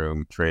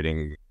lunchroom,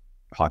 trading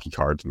hockey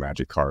cards,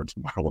 Magic cards,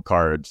 Marvel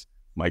cards,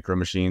 micro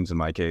machines in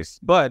my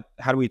case. But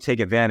how do we take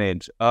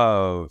advantage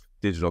of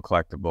digital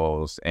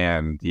collectibles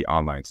and the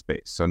online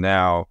space? So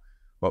now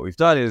what we've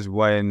done is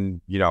when,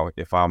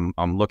 if I'm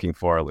looking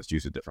for, let's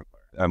use a different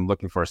player. I'm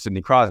looking for a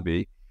Sidney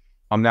Crosby.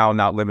 I'm now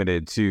not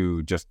limited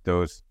to just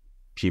those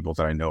people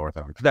that I know or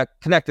that I'm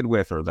connected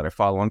with or that I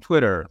follow on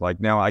Twitter. Like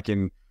now I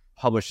can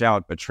publish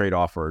out a trade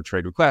offer or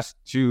trade request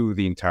to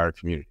the entire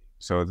community.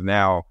 So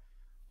now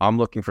I'm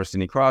looking for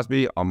Sidney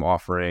Crosby. I'm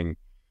offering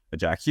a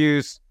Jack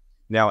Hughes.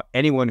 Now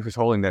anyone who's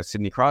holding that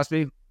Sidney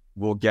Crosby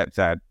will get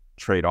that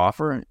trade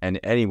offer, and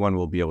anyone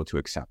will be able to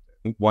accept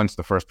it. Once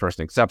the first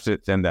person accepts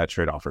it, then that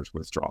trade offer is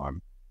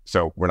withdrawn.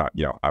 So we're not,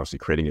 obviously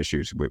creating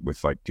issues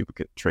with like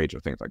duplicate trades or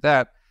things like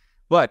that.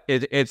 But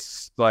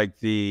it's like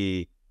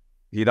the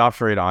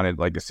adoption rate on it,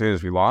 like as soon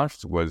as we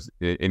launched, was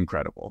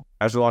incredible.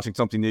 As you're launching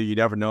something new, you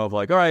never know of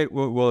like, all right,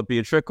 will it be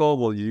a trickle?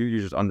 Will you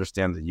just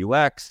understand the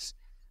UX?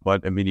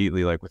 But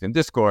immediately, like within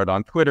Discord,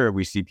 on Twitter,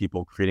 we see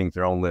people creating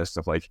their own list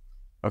of like,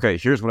 okay,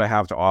 here's what I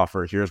have to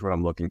offer. Here's what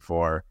I'm looking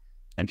for.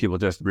 And people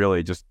just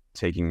really just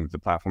taking the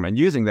platform and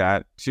using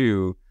that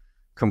to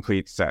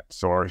complete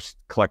sets or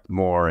collect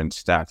more and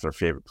stats their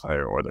favorite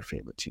player or their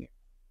favorite team.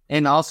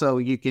 And also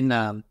you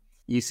can,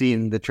 you see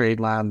in the Trade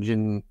Lounge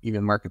and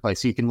even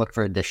Marketplace, you can look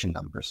for edition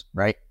numbers,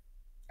 right?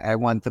 I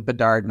want the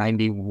Bedard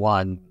 91.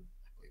 I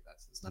believe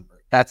that's his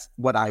number. That's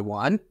what I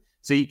want.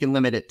 So you can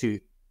limit it to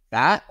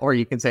that, or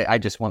you can say, I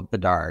just want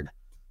Bedard.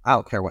 I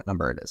don't care what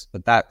number it is,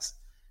 but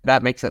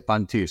that makes it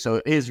fun too. So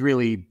it is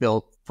really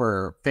built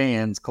for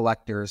fans,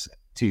 collectors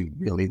to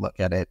really look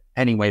at it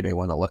any way they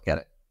want to look at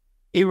it.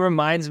 It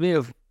reminds me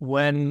of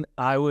when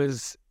I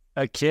was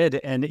a kid,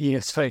 and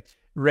it's like,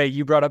 Ray,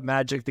 you brought up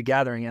Magic the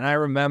Gathering, and I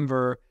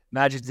remember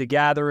Magic the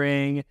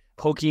Gathering,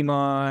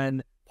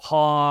 Pokemon,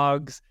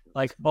 Pogs,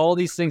 like all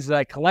these things that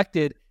I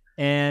collected,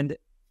 and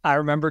I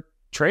remember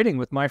trading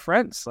with my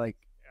friends, like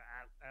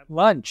at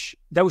lunch.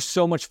 That was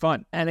so much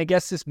fun. And I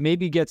guess this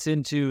maybe gets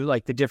into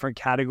like the different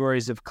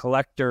categories of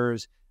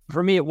collectors.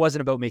 For me, it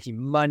wasn't about making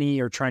money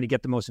or trying to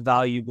get the most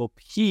valuable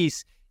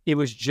piece. It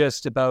was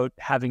just about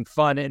having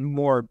fun and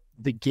more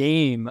the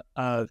game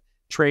of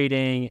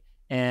trading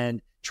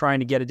and trying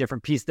to get a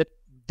different piece that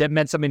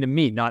meant something to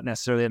me, not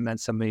necessarily it meant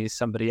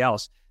somebody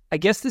else. I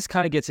guess this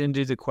kind of gets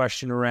into the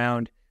question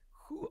around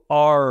who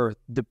are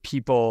the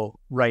people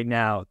right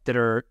now that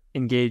are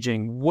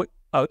engaging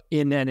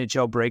in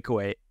NHL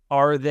Breakaway?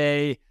 Are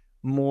they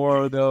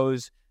more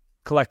those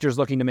collectors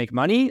looking to make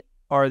money?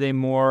 Are they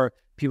more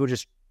people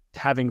just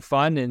having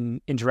fun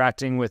and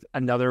interacting with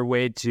another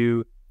way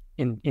to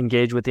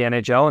engage with the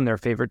NHL and their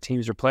favorite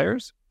teams or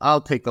players?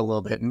 I'll take a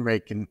little bit and Ray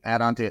can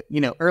add on to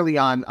it. Early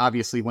on,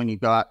 obviously, when you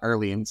go out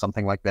early in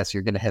something like this,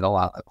 you're going to hit a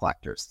lot of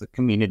collectors, the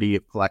community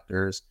of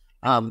collectors.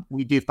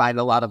 We do find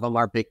a lot of them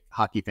are big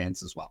hockey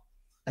fans as well.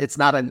 It's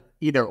not an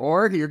either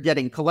or. You're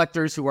getting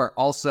collectors who are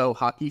also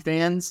hockey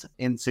fans.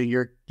 And so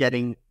you're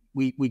getting,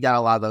 we got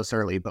a lot of those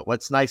early. But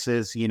what's nice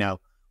is,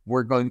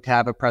 we're going to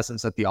have a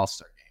presence at the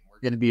All-Star game. We're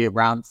going to be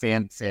around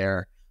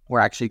fanfare. We're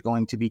actually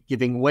going to be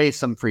giving away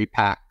some free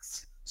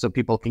packs so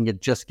people can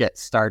just get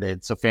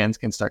started, so fans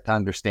can start to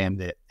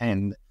understand it.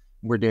 And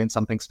we're doing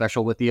something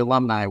special with the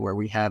alumni where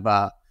we have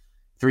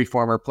 3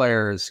 former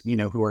players,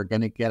 who are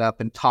going to get up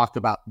and talk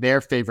about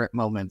their favorite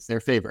moments, their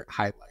favorite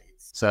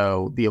highlights.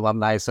 So the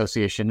Alumni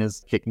Association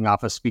is kicking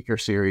off a speaker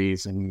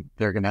series, and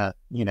they're going to,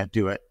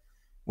 do it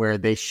where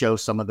they show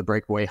some of the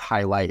breakaway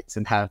highlights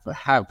and have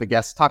the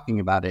guests talking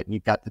about it. And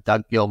you've got the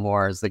Doug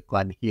Gilmores, the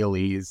Glenn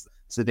Healy's,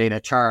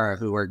 Zdeno Chara,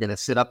 who are going to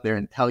sit up there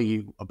and tell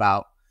you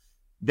about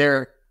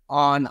their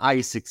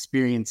on-ice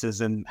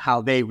experiences and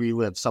how they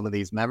relive some of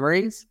these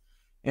memories.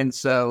 And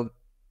so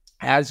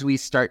as we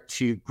start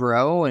to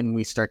grow and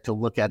we start to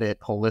look at it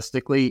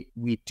holistically,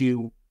 we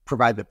do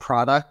provide the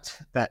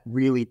product that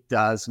really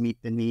does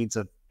meet the needs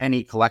of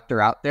any collector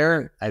out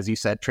there. As you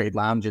said, Trade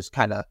Lounge is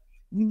kind of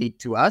unique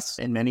to us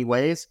in many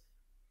ways,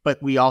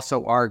 but we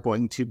also are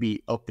going to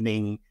be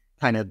opening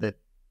kind of the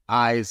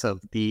eyes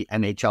of the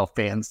NHL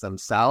fans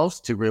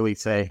themselves to really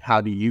say, how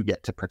do you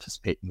get to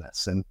participate in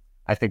this? And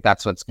I think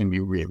that's what's going to be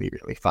really,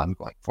 really fun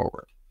going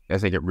forward. I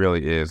think it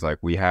really is. Like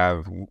we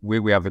have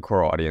the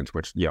core audience,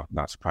 which,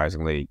 not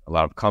surprisingly, a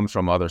lot of comes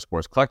from other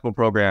sports collectible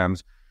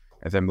programs.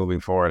 And then moving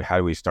forward, how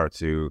do we start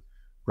to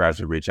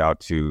gradually reach out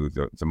to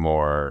the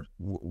more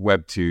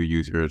Web 2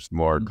 users,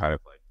 more kind of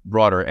like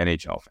broader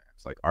NHL fans?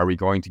 Like, are we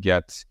going to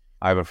get,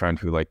 I have a friend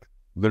who like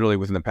literally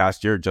within the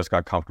past year just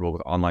got comfortable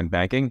with online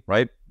banking,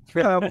 right?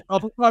 I'm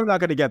probably not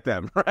going to get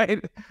them,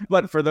 right?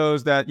 But for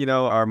those that,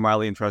 are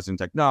mildly interested in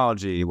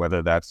technology,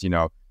 whether that's,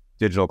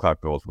 digital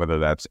collectibles, whether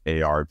that's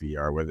AR,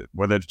 VR,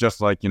 whether it's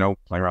just like, playing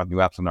around with new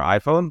apps on their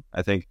iPhone,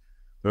 I think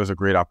those are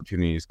great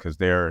opportunities because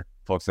they're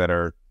folks that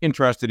are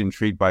interested,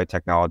 intrigued by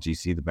technology,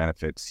 see the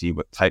benefits, see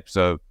what types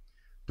of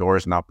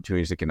doors and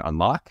opportunities it can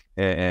unlock.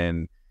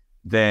 And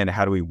then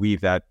how do we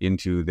weave that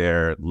into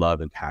their love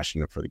and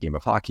passion for the game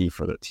of hockey,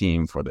 for their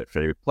team, for their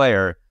favorite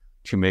player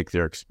to make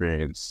their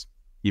experience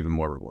even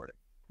more rewarding.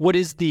 What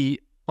is the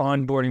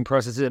onboarding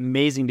process? It's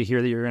amazing to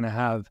hear that you're going to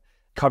have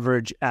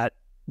coverage at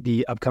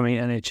the upcoming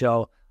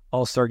NHL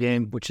All-Star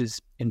Game, which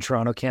is in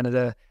Toronto,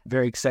 Canada.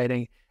 Very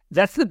exciting.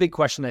 That's the big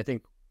question I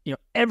think,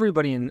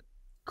 everybody in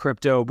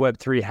crypto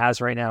Web3 has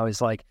right now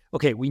is like,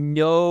 okay, we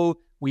know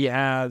we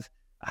have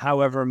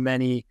however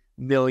many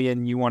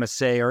million you want to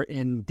say are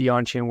in the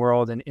on-chain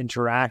world and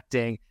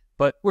interacting,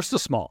 but we're still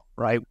small,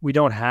 right? We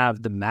don't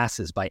have the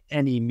masses by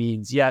any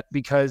means yet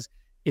because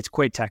it's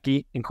quite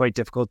techy and quite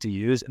difficult to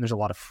use, and there's a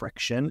lot of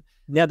friction.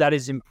 Now that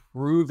is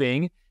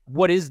improving.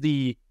 What is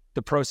the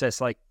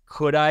process like?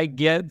 Could I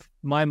give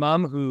my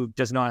mom, who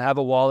does not have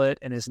a wallet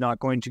and is not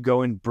going to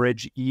go and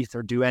bridge ETH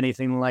or do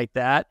anything like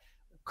that,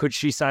 could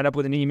she sign up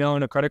with an email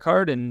and a credit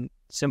card and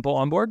simple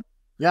onboard?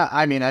 Yeah,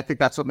 I mean, I think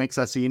that's what makes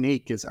us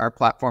unique is our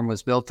platform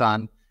was built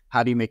on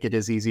how do you make it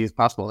as easy as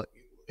possible.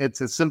 It's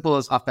as simple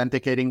as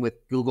authenticating with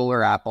Google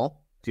or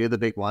Apple, 2 of the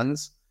big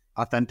ones.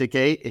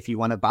 Authenticate. If you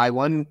want to buy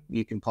one,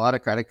 you can pull out a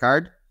credit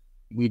card.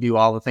 We do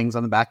all the things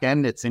on the back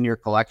end. It's in your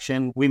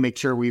collection. We make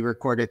sure we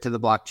record it to the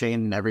blockchain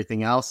and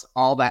everything else.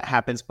 All that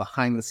happens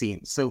behind the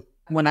scenes. So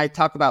when I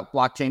talk about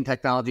blockchain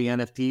technology,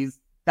 NFTs,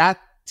 that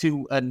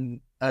to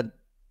a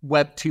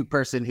Web 2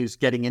 person who's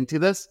getting into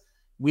this,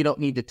 we don't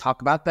need to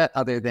talk about that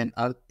other than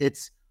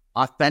it's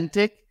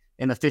authentic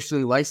and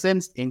officially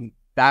licensed. And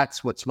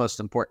that's what's most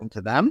important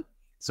to them.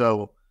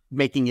 So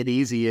making it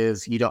easy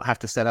is you don't have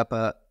to set up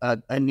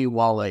a new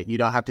wallet. You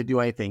don't have to do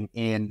anything.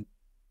 And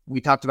we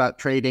talked about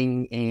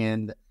trading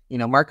and,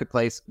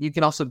 marketplace. You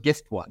can also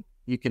gift one.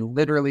 You can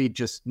literally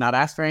just not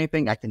ask for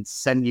anything. I can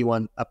send you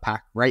a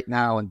pack right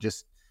now and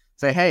just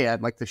say, hey,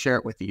 I'd like to share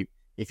it with you.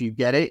 If you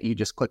get it, you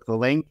just click the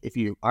link. If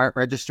you aren't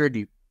registered,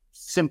 you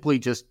simply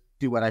just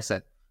do what I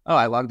said. Oh,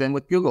 I logged in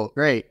with Google.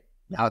 Great.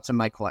 Now it's in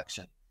my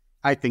collection.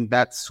 I think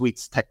that's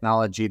Sweet's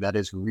technology that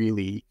is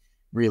really,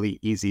 really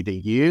easy to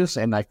use.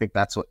 And I think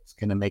that's what's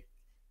going to make,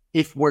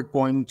 if we're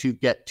going to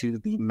get to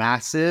the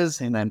masses,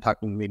 and I'm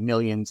talking the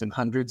millions and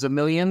hundreds of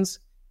millions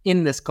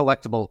in this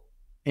collectible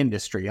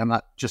industry, I'm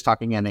not just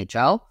talking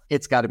NHL,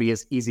 it's got to be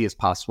as easy as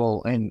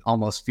possible and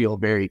almost feel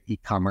very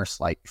e-commerce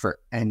like for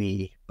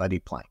anybody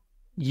playing.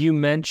 You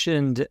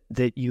mentioned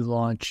that you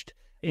launched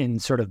in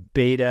sort of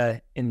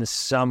beta in the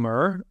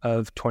summer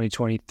of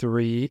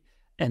 2023,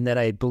 and that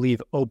I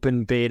believe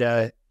open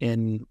beta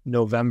in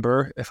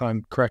November,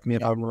 correct me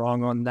if I'm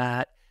wrong on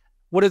that.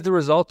 What have the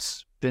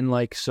results been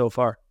like so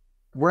far?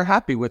 We're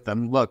happy with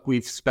them. Look,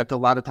 we've spent a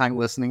lot of time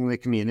listening to the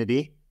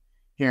community,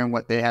 hearing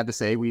what they had to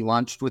say. We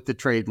launched with the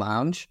Trade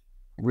Lounge,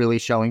 really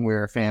showing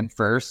we're fan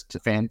first,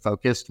 fan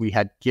focused. We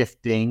had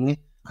gifting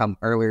come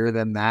earlier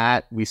than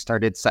that. We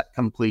started set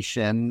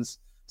completions.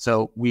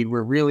 So we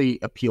were really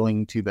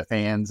appealing to the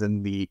fans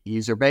and the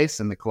user base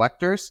and the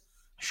collectors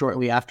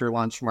shortly after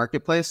launch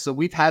Marketplace. So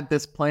we've had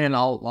this plan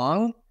all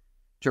along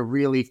to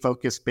really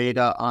focus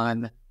beta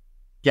on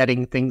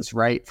getting things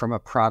right from a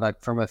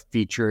product, from a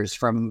features,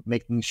 from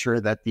making sure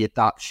that the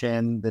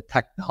adoption, the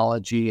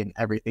technology, and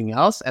everything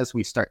else as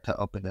we start to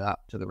open it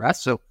up to the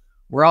rest. So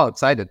we're all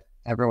excited.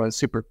 Everyone's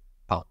super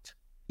pumped.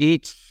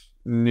 Each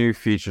new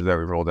feature that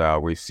we rolled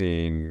out, we've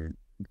seen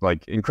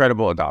like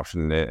incredible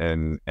adoption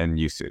and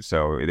usage.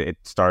 So it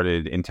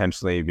started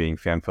intentionally being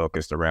fan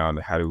focused around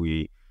how do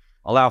we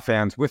allow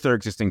fans with their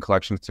existing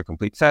collections to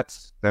complete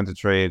sets, then to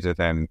trades, and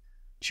then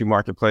to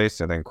Marketplace,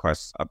 and then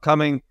quests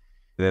upcoming.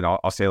 Then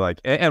I'll say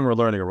like, and we're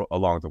learning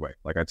along the way.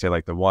 Like I'd say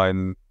like the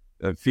one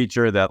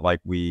feature that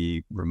like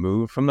we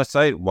removed from the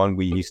site, one,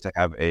 we used to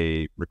have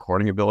a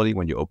recording ability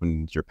when you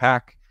opened your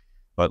pack,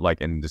 but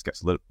like, and this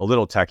gets a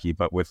little techie,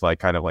 but with like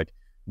kind of like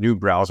new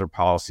browser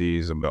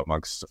policies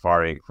amongst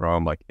Safari and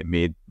Chrome, like it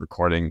made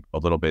recording a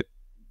little bit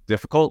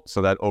difficult. So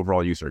that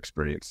overall user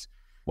experience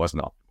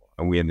wasn't optimal.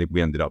 And we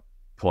ended up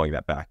pulling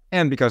that back.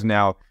 And because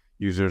now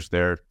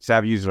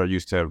savvy users are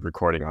used to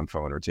recording on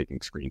phone or taking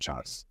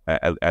screenshots,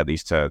 at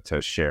least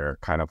to share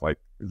kind of like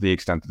the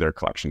extent of their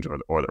collections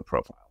or their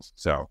profiles.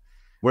 So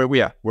we're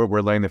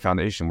laying the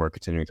foundation. We're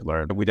continuing to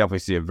learn. We definitely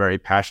see a very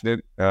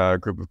passionate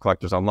group of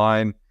collectors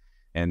online.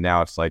 And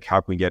now it's like, how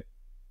can we get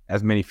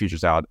as many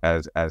features out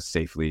as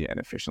safely and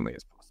efficiently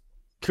as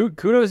possible?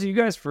 Kudos to you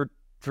guys for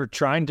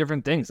trying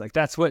different things. Like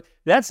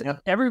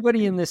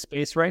everybody in this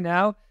space right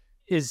now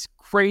is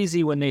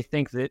crazy when they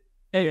think that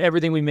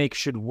everything we make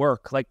should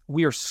work. Like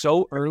we are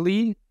so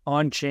early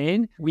on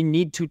chain. We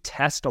need to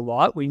test a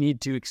lot. We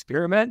need to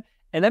experiment.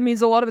 And that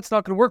means a lot of it's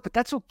not going to work, but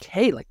that's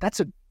okay. Like that's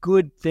a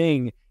good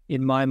thing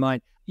in my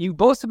mind. You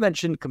both have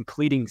mentioned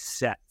completing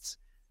sets.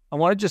 I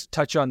want to just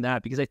touch on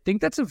that because I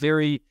think that's a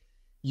very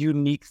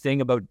unique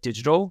thing about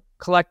digital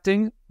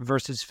collecting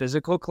versus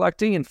physical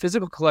collecting. In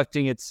physical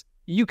collecting,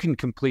 you can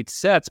complete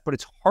sets, but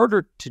it's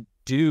harder to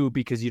do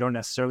because you don't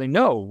necessarily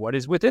know what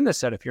is within the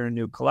set if you're a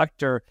new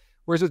collector.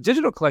 Whereas with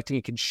digital collecting,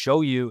 it can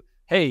show you,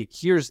 hey,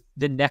 here's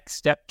the next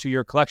step to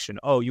your collection.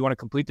 Oh, you want to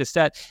complete the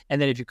set.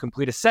 And then if you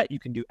complete a set, you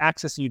can do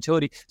access and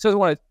utility. So I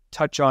want to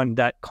touch on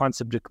that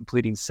concept of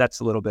completing sets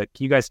a little bit.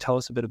 Can you guys tell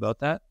us a bit about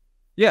that?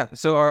 Yeah,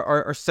 so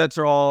our sets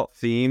are all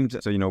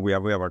themed. So, we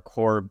have our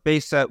core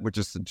base set, which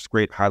is just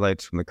great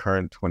highlights from the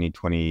current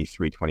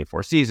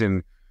 2023-24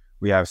 season.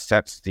 We have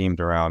sets themed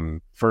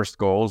around first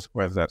goals,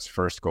 whether that's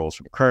first goals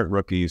from current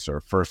rookies or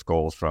first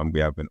goals from,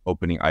 we have an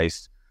opening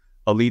ice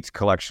elites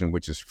collection,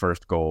 which is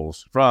first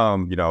goals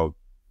from,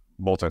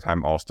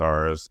 multi-time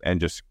all-stars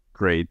and just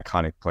great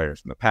iconic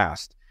players in the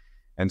past.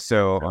 And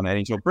so on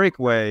NHL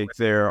Breakaway,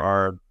 there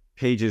are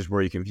pages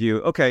where you can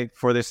view, okay,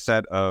 for this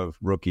set of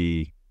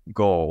rookie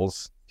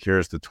goals,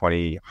 here's the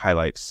 20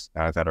 highlights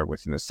that are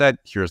within the set.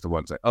 Here's the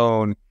ones I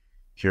own.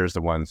 Here's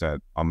the ones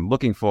that I'm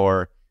looking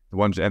for.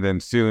 And then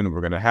soon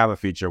we're going to have a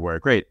feature where,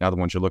 great, now the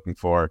ones you're looking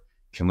for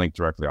can link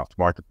directly off the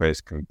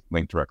Marketplace, can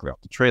link directly off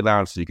the Trade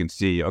Lounge. So you can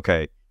see,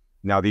 okay,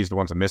 now these are the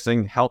ones I'm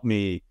missing. Help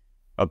me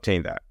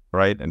obtain that,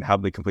 right? And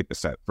help me complete the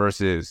set.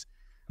 Versus,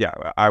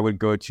 I would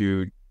go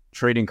to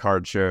trading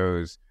card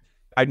shows.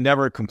 I'd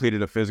never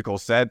completed a physical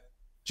set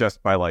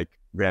just by like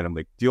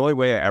randomly. The only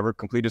way I ever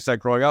completed a set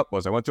growing up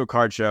was I went to a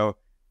card show,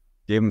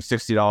 gave them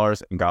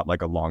 $60 and got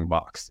like a long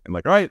box. And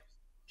like, all right,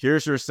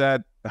 here's your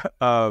set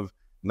of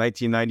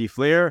 1990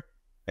 Fleer.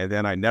 And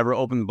then I never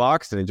opened the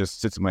box and it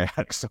just sits in my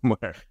attic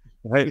somewhere,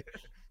 right?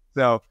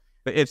 So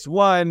it's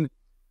one,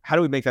 how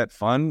do we make that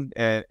fun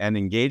and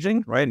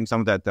engaging, right? And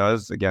some of that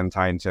does, again,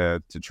 tie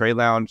into Trade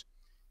Lounge.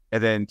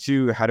 And then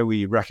two, how do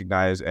we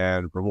recognize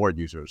and reward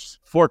users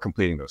for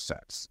completing those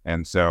sets?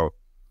 And so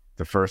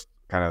the first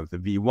kind of the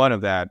V1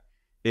 of that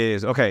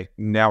is, okay,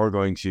 now we're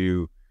going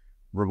to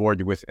reward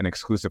you with an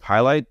exclusive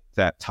highlight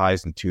that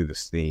ties into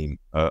this theme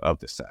of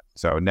the set.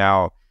 So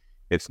now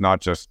it's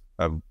not just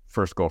a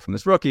first goal from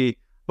this rookie,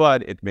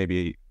 but it may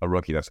be a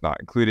rookie that's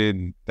not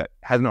included, that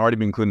hasn't already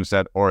been included in the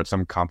set, or it's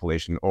some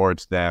compilation, or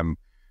it's them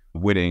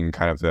winning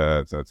kind of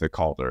the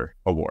Calder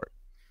Award.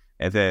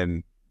 And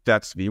then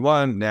that's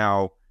V1.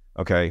 Now,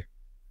 okay,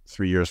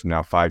 3 years from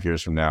now, 5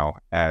 years from now,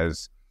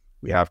 as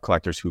we have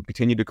collectors who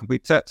continue to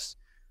complete sets,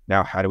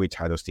 now how do we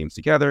tie those teams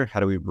together? How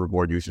do we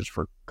reward users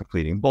for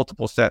completing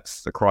multiple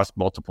sets across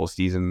multiple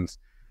seasons?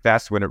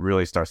 That's when it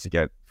really starts to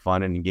get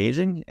fun and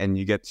engaging. And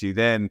you get to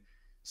then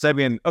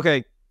segment,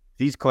 okay,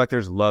 these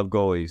collectors love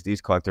goalies.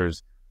 These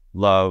collectors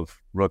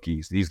love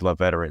rookies. These love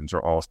veterans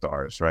or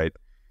all-stars, right?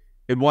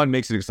 It one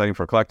makes it exciting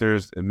for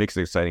collectors. It makes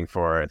it exciting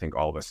for, I think,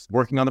 all of us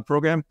working on the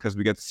program, because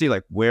we get to see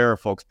like, where are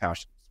folks'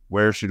 passions?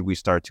 Where should we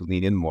start to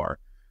lean in more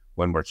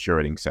when we're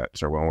curating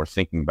sets or when we're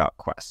thinking about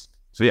quests?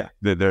 So yeah,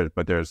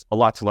 there's a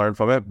lot to learn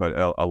from it, but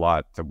a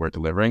lot that we're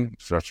delivering,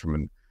 starts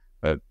from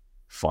a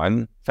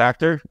fun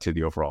factor to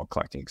the overall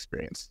collecting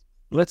experience.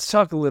 Let's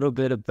talk a little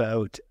bit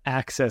about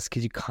access,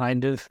 because you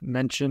kind of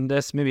mentioned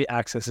this. Maybe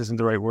access isn't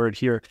the right word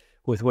here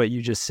with what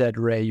you just said,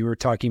 Ray. You were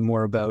talking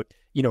more about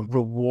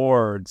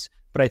rewards.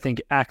 But I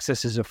think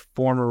access is a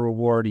form of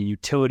reward. A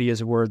utility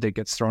is a word that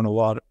gets thrown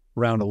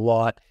around a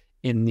lot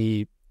in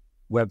the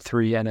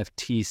Web3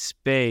 NFT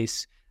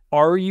space.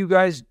 Are you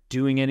guys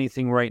doing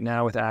anything right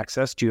now with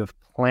access? Do you have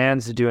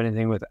plans to do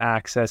anything with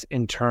access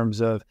in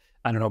terms of,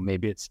 I don't know,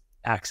 maybe it's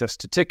access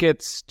to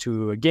tickets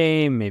to a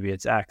game, maybe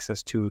it's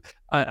access to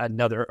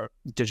another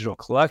digital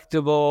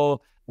collectible?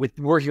 With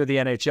working with the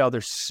NHL,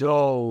 there's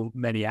so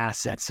many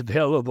assets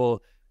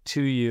available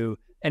to you.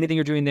 Anything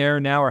you're doing there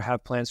now or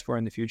have plans for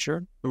in the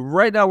future?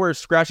 Right now, we're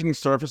scratching the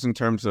surface in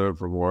terms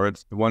of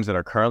rewards. The ones that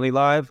are currently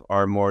live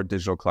are more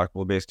digital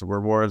collectible-based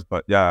rewards.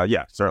 But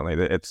yeah, certainly.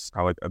 It's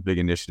probably a big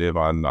initiative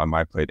on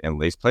my plate and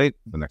Laith's plate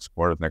the next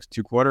quarter, the next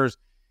 2 quarters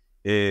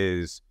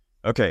is,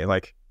 okay,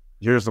 like,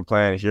 here's the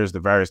plan, here's the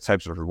various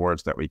types of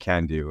rewards that we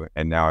can do.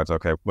 And now it's,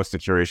 okay, what's the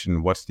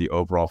curation? What's the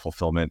overall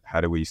fulfillment?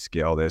 How do we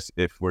scale this?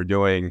 If we're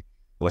doing,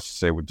 let's just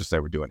say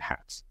we're doing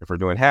hats. If we're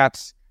doing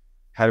hats,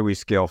 how do we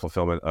scale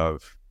fulfillment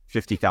of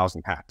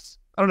 50,000 hats?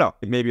 I don't know.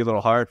 It may be a little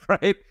hard,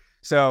 right?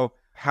 So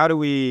how do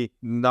we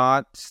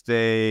not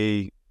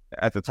stay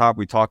at the top?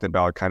 We talked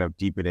about kind of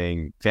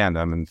deepening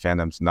fandom, and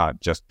fandom's not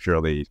just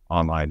purely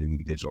online in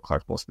the digital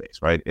collectible space,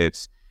 right?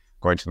 It's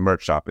going to the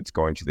merch shop. It's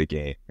going to the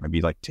game. It'd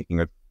be like taking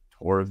a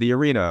tour of the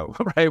arena,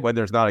 right? When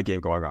there's not a game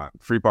going on.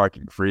 Free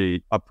parking,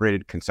 free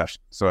upgraded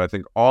concessions. So I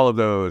think all of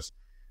those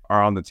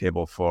are on the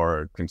table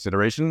for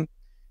consideration.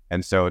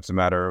 And so it's a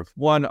matter of,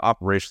 one,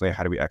 operationally,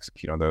 how do we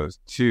execute on those?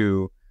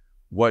 Two,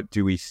 what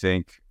do we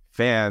think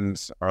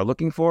fans are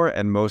looking for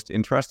and most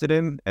interested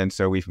in? And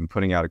so we've been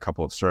putting out a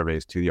couple of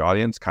surveys to the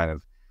audience, kind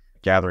of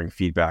gathering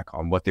feedback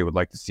on what they would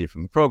like to see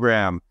from the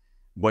program.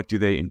 What do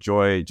they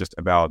enjoy just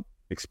about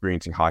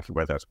experiencing hockey,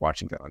 whether that's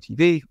watching that on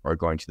TV or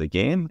going to the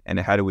game? And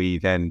how do we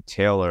then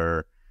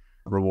tailor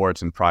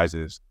rewards and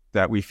prizes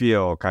that we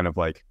feel kind of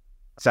like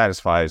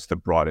satisfies the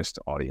broadest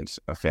audience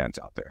of fans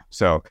out there?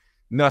 So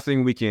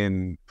nothing we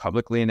can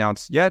publicly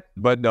announce yet,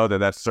 but know that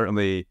that's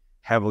certainly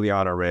heavily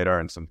on our radar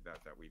and something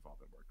that we've all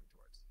been working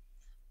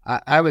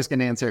towards. I was going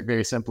to answer it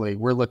very simply.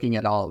 We're looking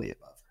at all of the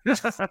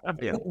above.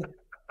 Yeah.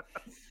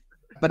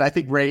 But I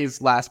think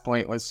Ray's last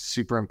point was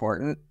super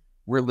important.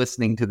 We're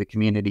listening to the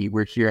community.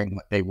 We're hearing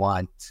what they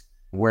want.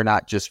 We're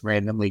not just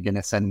randomly going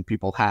to send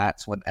people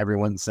hats when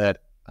everyone said,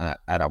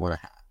 I don't want a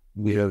hat.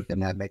 We're going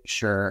to make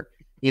sure,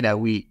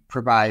 we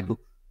provide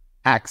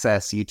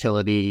access,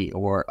 utility,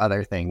 or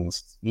other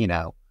things,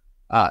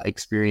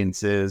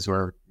 experiences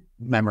or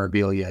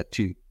memorabilia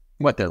to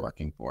what they're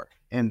looking for.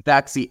 And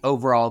that's the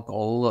overall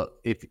goal.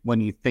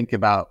 When you think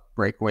about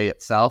Breakaway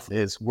itself,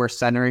 is we're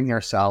centering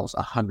ourselves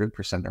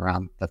 100%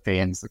 around the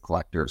fans, the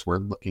collectors. We're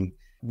looking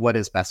what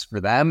is best for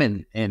them.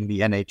 And the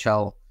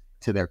NHL,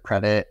 to their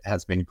credit,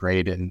 has been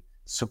great in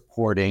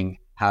supporting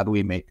how do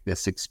we make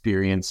this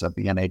experience of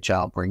the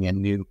NHL, bring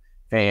in new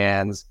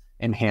fans,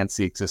 enhance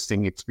the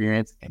existing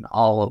experience, and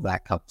all of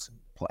that comes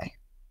into play.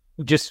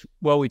 Just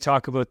while we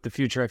talk about the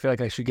future, I feel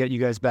like I should get you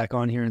guys back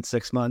on here in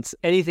 6 months.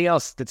 Anything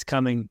else that's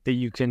coming that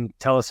you can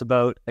tell us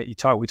about? We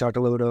talked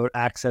a little bit about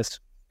access.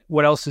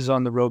 What else is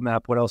on the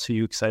roadmap? What else are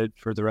you excited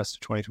for the rest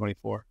of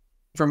 2024?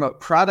 From a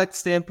product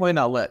standpoint,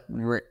 I'll let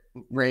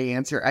Ray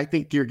answer. I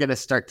think you're going to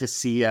start to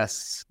see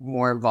us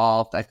more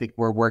involved. I think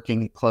we're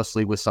working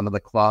closely with some of the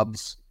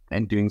clubs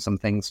and doing some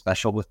things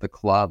special with the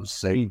clubs.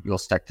 So you'll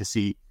start to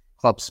see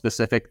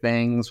club-specific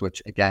things,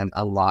 which again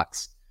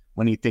unlocks.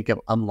 When you think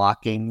of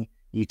unlocking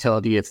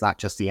utility, it's not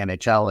just the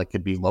NHL. It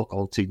could be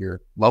local to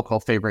your local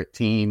favorite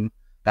team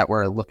that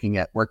we're looking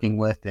at working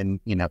with. And,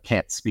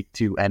 can't speak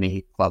to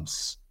any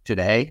clubs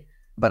today,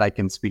 but I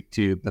can speak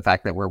to the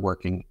fact that we're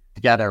working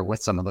together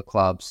with some of the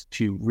clubs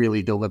to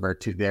really deliver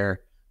to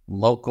their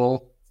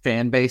local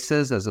fan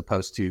bases, as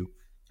opposed to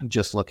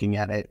just looking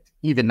at it,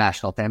 even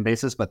national fan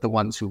bases, but the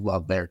ones who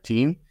love their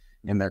team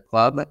and their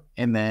club.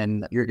 And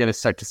then you're going to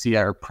start to see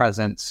our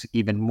presence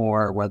even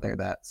more, whether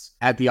that's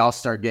at the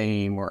All-Star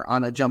game or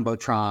on a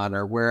Jumbotron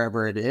or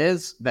wherever it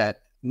is,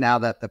 that now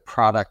that the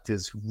product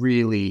is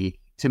really,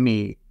 to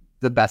me,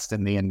 the best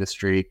in the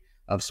industry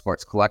of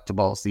sports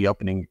collectibles, the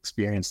opening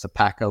experience, the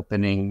pack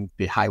opening,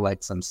 the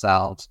highlights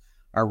themselves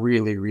are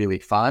really, really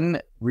fun,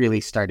 really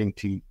starting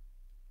to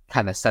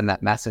kind of send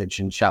that message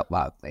and shout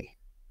loudly.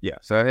 Yeah.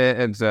 So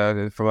it's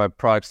from a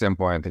product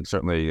standpoint, I think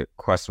certainly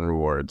Quest and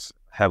Rewards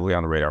heavily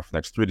on the radar for the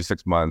next 3 to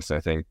 6 months.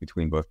 I think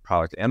between both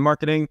product and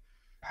marketing,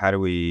 how do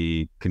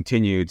we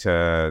continue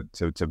to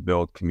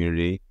build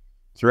community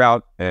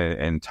throughout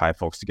and tie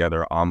folks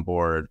together,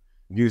 onboard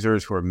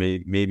users who are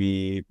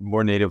maybe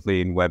more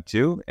natively in Web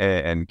 2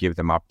 and give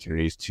them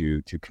opportunities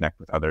to connect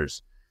with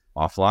others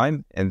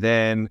offline. And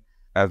then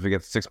as we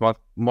get the 6 month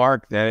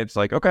mark, then it's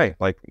like, okay,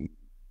 like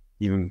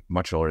even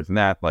much earlier than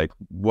that, like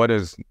what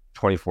does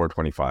 24,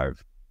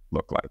 25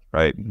 look like,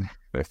 right?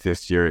 If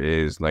this year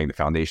is laying the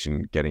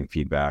foundation, getting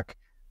feedback,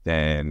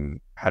 then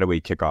how do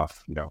we kick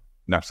off,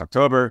 next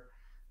October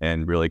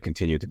and really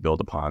continue to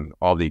build upon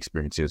all the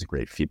experiences and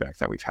great feedback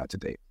that we've had to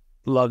date?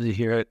 Love to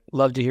hear it.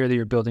 Love to hear that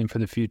you're building for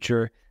the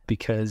future,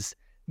 because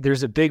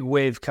there's a big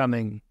wave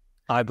coming,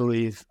 I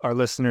believe, our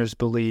listeners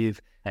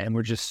believe, and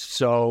we're just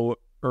so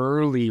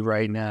early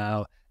right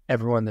now,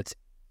 everyone that's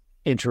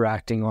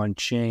interacting on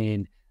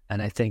chain.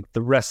 And I think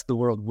the rest of the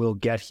world will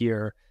get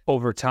here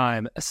over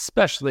time,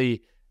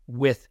 especially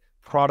with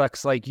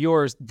products like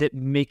yours that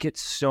make it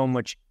so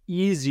much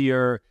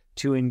easier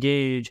to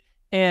engage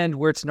and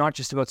where it's not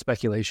just about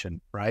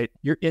speculation, right?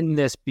 You're in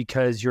this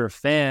because you're a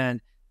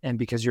fan and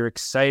because you're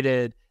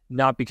excited,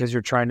 not because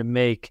you're trying to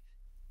make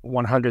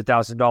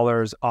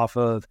 $100,000 off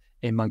of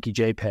a monkey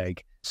JPEG.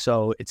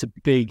 So it's a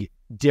big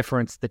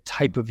difference, the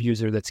type of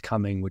user that's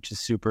coming, which is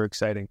super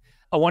exciting.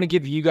 I want to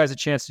give you guys a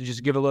chance to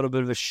just give a little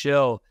bit of a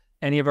shill.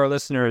 Any of our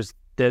listeners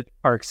that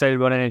are excited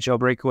about NHL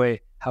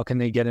Breakaway, how can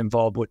they get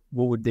involved? What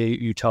would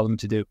you tell them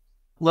to do?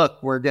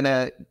 Look, we're going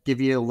to give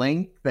you a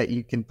link that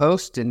you can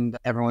post and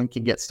everyone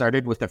can get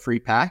started with a free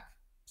pack.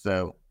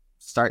 So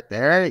start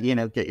there,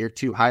 get your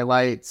 2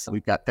 highlights.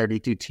 We've got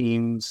 32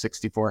 teams,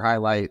 64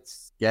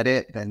 highlights. Get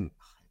it. Then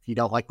if you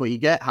don't like what you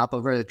get, hop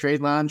over to the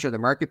trade lounge or the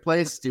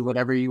marketplace, do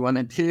whatever you want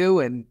to do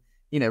and,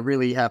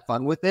 really have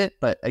fun with it.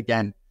 But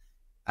again,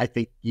 I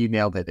think you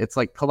nailed it. It's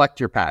like collect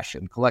your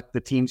passion, collect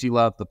the teams you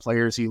love, the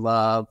players you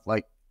love.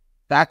 Like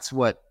that's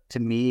what to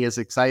me is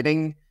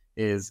exciting,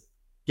 is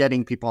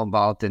getting people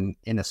involved in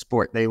a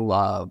sport they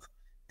love,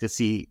 to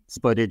see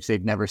footage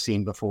they've never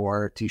seen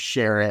before, to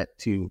share it,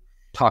 to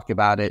talk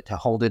about it, to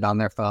hold it on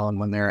their phone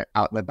when they're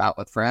out and about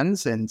with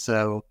friends. And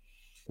so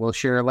we'll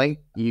share a link.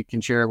 You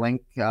can share a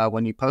link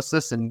when you post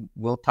this, and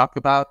we'll talk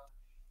about,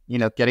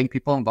 getting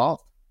people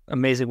involved.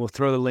 Amazing. We'll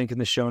throw the link in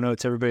the show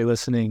notes. Everybody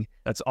listening,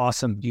 that's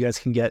awesome. You guys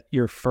can get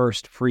your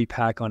first free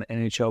pack on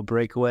NHL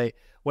Breakaway.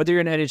 Whether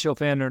you're an NHL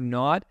fan or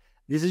not,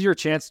 this is your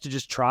chance to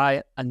just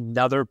try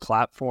another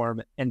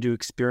platform and to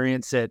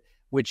experience it,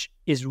 which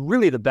is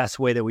really the best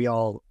way that we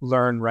all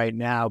learn right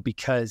now,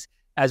 because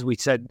as we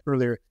said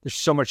earlier, there's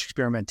so much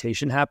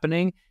experimentation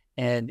happening.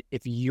 And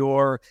if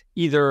you're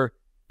either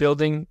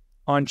building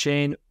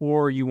on-chain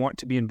or you want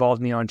to be involved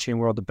in the on-chain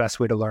world, the best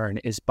way to learn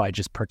is by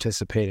just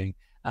participating.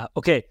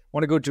 Okay, I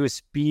want to go to a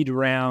speed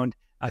round,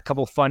 a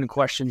couple fun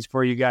questions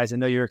for you guys. I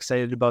know you're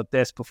excited about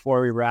this before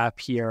we wrap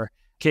here.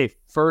 Okay,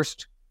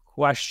 first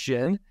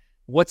question.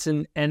 What's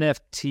an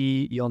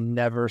NFT you'll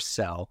never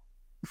sell?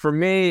 For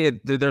me,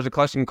 there's a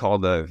collection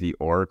called the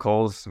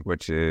Oracles,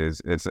 which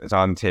is, it's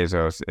on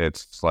Tezos.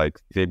 It's like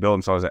they build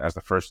themselves as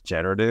the first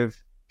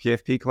generative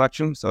PFP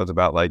collection. So it's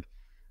about like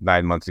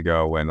 9 months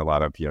ago when a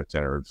lot of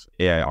generative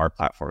AI art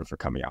platforms were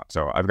coming out.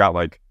 So I've got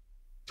like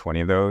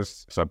 20 of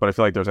those. So, but I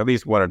feel like there's at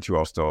least 1 or 2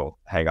 I'll still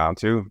hang on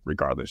to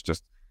regardless,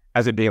 just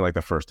as it being like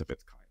the first of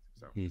its kind.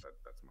 So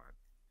that's mine.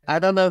 I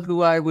don't know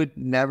who I would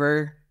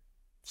never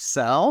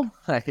sell.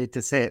 I hate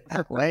to say it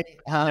that way.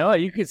 No,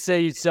 you could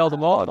say you'd sell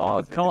them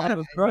all.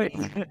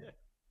 Right.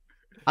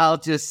 I'll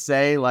just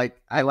say,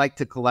 I like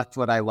to collect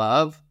what I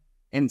love.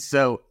 And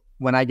so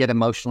when I get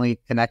emotionally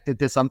connected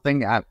to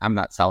something, I'm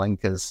not selling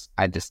because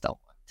I just don't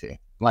want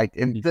to.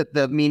 And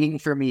the meaning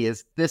for me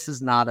is, this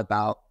is not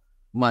about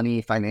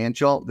money,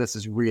 financial. This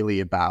is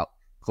really about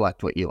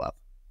collect what you love.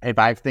 If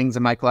I have things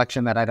in my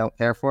collection that I don't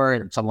care for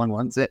and someone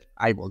wants it,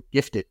 I will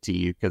gift it to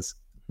you because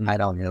I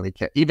don't really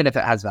care, even if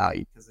it has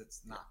value, because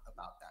it's not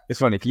about that. It's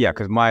funny,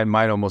 because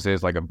mine almost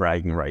is like a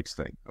bragging rights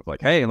thing of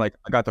like, hey, I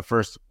got the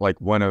first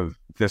one of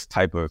this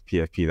type of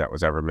PFP that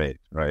was ever made,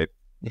 right?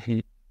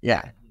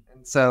 Yeah.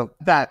 And so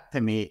that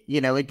to me,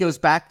 it goes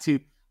back to,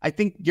 I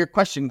think your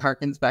question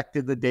harkens back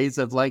to the days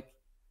of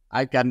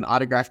I've got an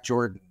autographed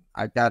Jordan.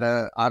 I've got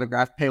an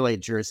autographed Pele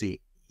jersey.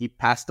 He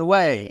passed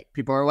away.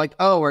 People are like,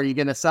 oh, are you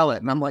going to sell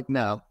it? And I'm like,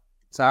 no,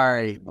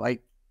 sorry.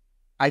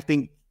 I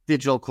think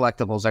digital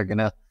collectibles are going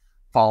to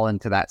fall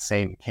into that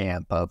same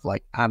camp of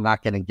I'm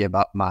not going to give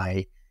up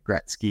my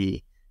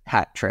Gretzky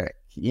hat trick.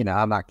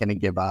 I'm not going to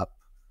give up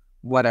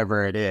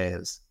whatever it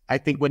is. I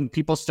think when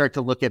people start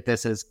to look at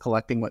this as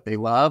collecting what they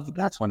love,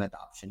 that's when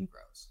adoption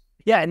grows.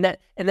 Yeah. And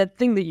that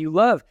thing that you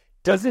love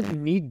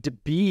doesn't need to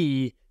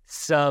be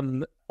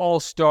some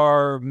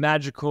all-star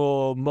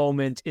magical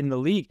moment in the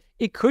league.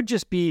 It could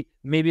just be,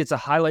 maybe it's a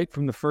highlight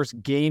from the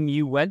first game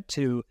you went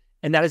to,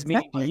 and that is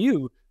meaning to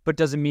you, but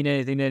doesn't mean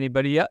anything to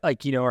anybody else,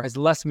 or has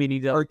less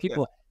meaning to other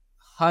people.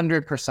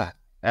 100%.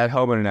 At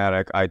home in an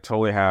attic, I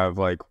totally have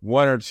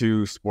 1 or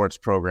 2 sports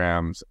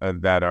programs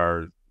that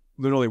are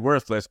literally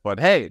worthless, but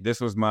hey, this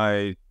was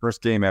my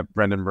first game at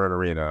Brendan Byrne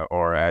Arena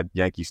or at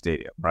Yankee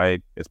Stadium,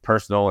 right? It's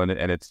personal and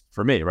it's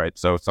for me, right?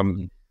 So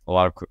a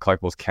lot of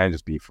collectibles can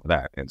just be for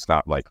that. And it's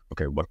not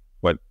okay,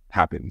 what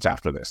happens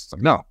after this?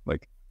 It's no,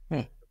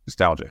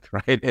 nostalgic,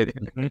 right?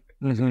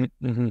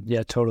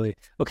 Yeah, totally.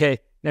 Okay,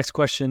 next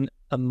question.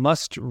 A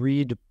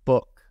must-read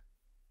book.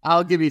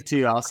 I'll give you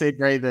 2. I'll save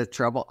Ray the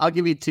trouble. I'll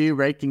give you 2.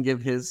 Ray can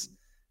give his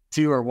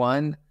 2 or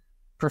 1.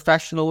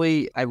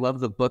 Professionally, I love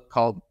the book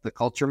called The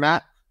Culture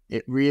Map.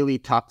 It really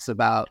talks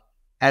about,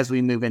 as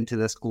we move into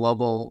this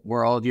global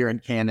world, you're in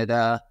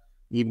Canada,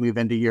 you move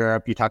into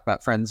Europe, you talk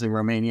about friends in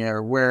Romania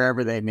or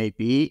wherever they may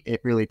be.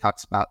 It really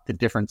talks about the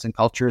difference in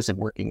cultures and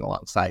working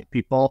alongside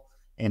people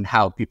and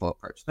how people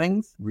approach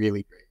things.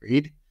 Really great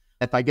read.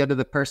 If I go to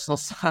the personal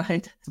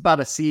side, it's about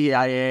a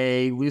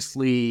CIA,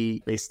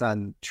 loosely based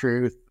on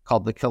truth,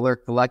 called The Killer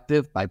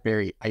Collective by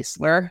Barry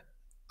Eisler.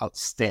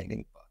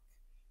 Outstanding book.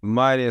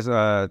 Mine is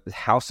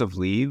House of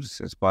Leaves.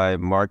 It's by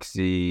Mark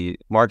Z.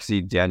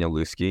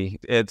 Danielewski.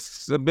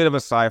 It's a bit of a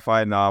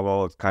sci-fi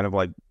novel. It's kind of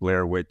like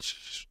Blair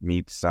Witch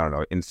meets, I don't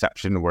know,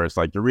 Inception, where it's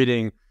like you're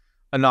reading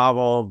a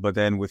novel, but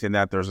then within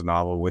that there's a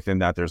novel. Within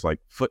that there's like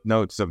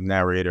footnotes of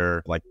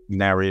narrator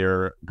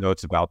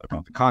notes about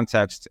the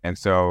context. And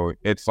so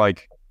it's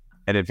like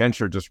an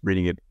adventure just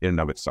reading it in and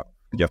of itself.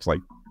 You have to like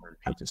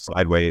pages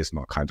sideways and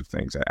all kinds of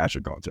things as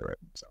you're going through it.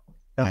 So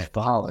I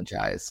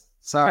apologize.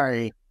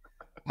 Sorry.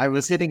 I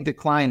was hitting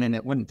decline and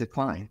it wouldn't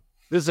decline.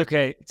 This is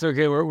okay. It's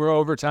okay. We're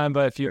over time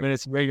by a few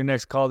minutes. We're your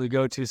next call to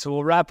go to. So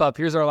we'll wrap up.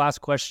 Here's our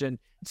last question.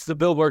 It's the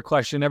billboard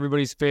question,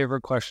 everybody's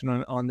favorite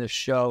question on this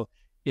show.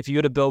 If you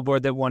had a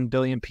billboard that 1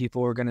 billion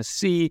people were going to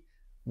see,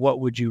 what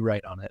would you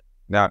write on it?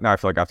 Now I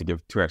feel like I have to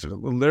give two answers.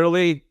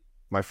 Literally,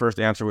 my first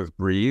answer was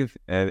breathe.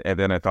 And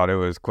then I thought it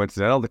was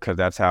coincidental because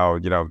that's how,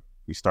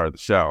 we started the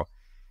show.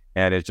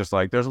 And it's just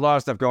like, there's a lot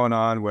of stuff going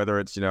on, whether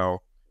it's,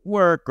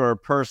 work or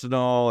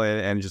personal,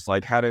 and just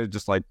like how to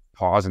just like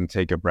pause and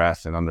take a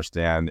breath and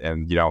understand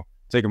and,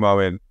 take a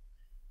moment.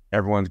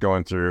 Everyone's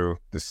going through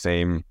the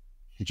same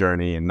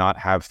journey and not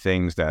have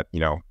things that,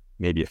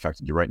 maybe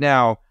affected you right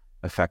now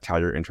affect how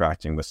you're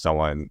interacting with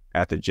someone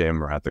at the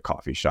gym or at the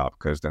coffee shop,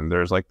 because then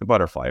there's like the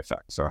butterfly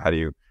effect. So how do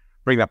you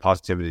bring that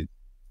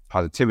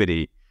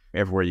positivity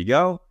everywhere you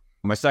go?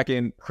 My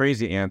second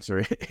crazy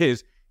answer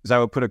is I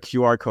would put a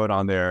QR code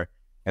on there,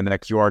 and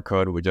that QR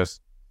code would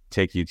just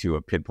take you to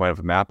a pinpoint of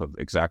a map of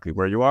exactly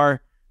where you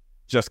are,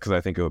 just because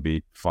I think it would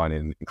be fun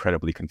and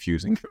incredibly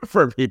confusing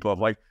for people of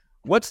like,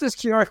 what's this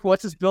QR,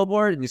 what's this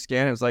billboard? And you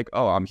scan it, it's like,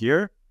 oh, I'm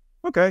here?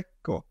 Okay,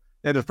 cool.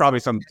 And there's probably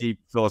some deep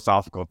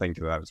philosophical thing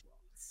to that as well.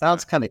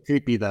 Sounds kind of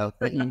creepy though,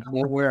 that you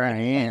know where I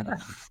am.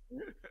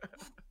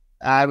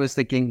 I was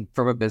thinking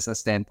from a business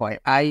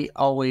standpoint, I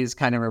always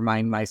kind of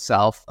remind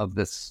myself of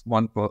this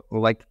one quote,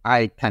 like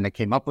I kind of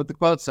came up with the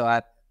quote, so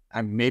I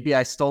maybe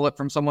I stole it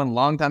from someone a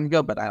long time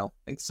ago, but I don't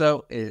think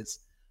so, is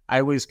I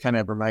always kind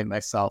of remind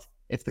myself,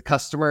 if the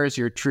customer is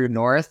your true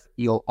north,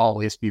 you'll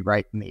always be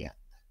right in the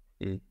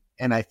end.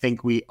 And I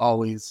think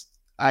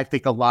I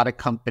think a lot of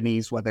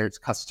companies, whether it's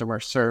customer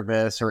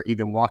service or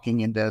even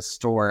walking into a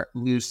store,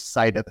 lose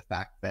sight of the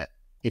fact that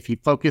if you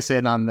focus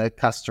in on the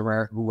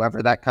customer,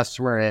 whoever that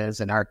customer is,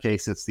 in our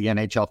case, it's the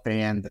NHL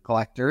fan, the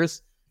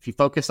collectors, if you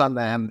focus on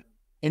them,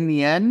 in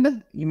the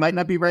end, you might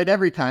not be right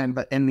every time,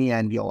 but in the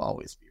end, you'll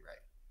always be right.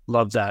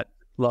 Love that.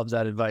 Love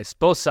that advice.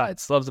 Both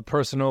sides. Love the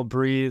personal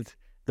breathe,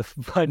 the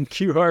fun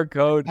QR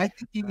code. I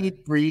think you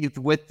need breathe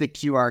with the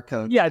QR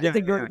code. Yeah, they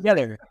go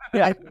together.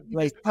 Yeah,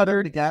 like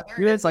putter together.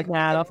 It's like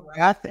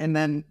breath, and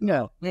then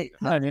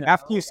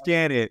after you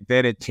scan it,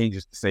 then it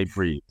changes to say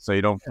breathe, so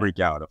you don't freak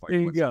out. There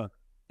you go.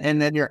 And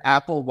then your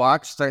Apple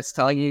Watch starts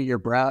telling you your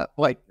breath.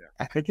 Like,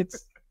 I think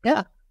it's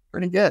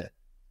pretty good.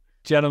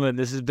 Gentlemen,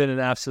 this has been an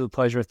absolute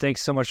pleasure.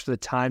 Thanks so much for the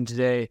time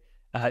today.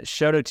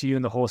 Shout out to you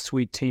and the whole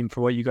Sweet team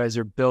for what you guys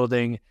are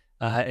building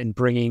and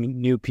bringing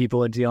new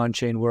people into the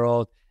Onchain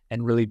world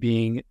and really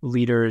being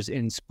leaders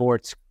in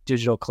sports,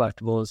 digital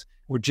collectibles.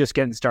 We're just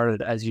getting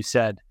started, as you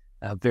said.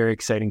 Very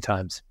exciting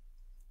times.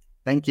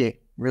 Thank you.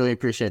 Really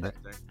appreciate it.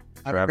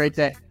 Have a great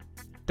day.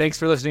 Thanks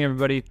for listening,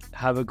 everybody.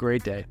 Have a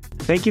great day.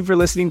 Thank you for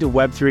listening to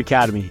Web3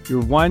 Academy,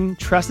 your one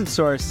trusted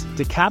source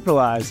to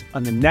capitalize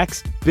on the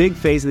next big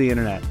phase of the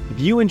internet. If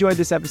you enjoyed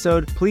this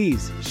episode,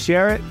 please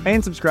share it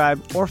and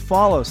subscribe or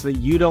follow so that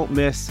you don't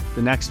miss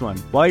the next one.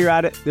 While you're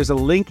at it, there's a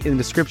link in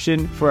the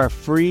description for our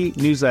free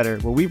newsletter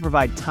where we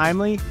provide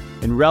timely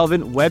and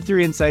relevant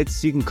Web3 insights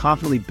so you can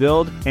confidently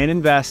build and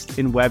invest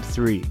in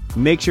Web3.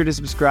 Make sure to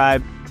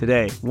subscribe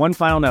today. One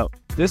final note.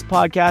 This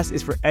podcast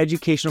is for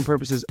educational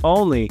purposes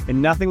only,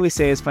 and nothing we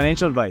say is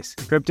financial advice.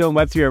 Crypto and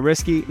Web3 are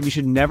risky, and you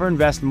should never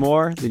invest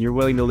more than you're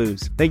willing to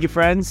lose. Thank you,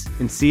 friends,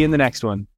 and see you in the next one.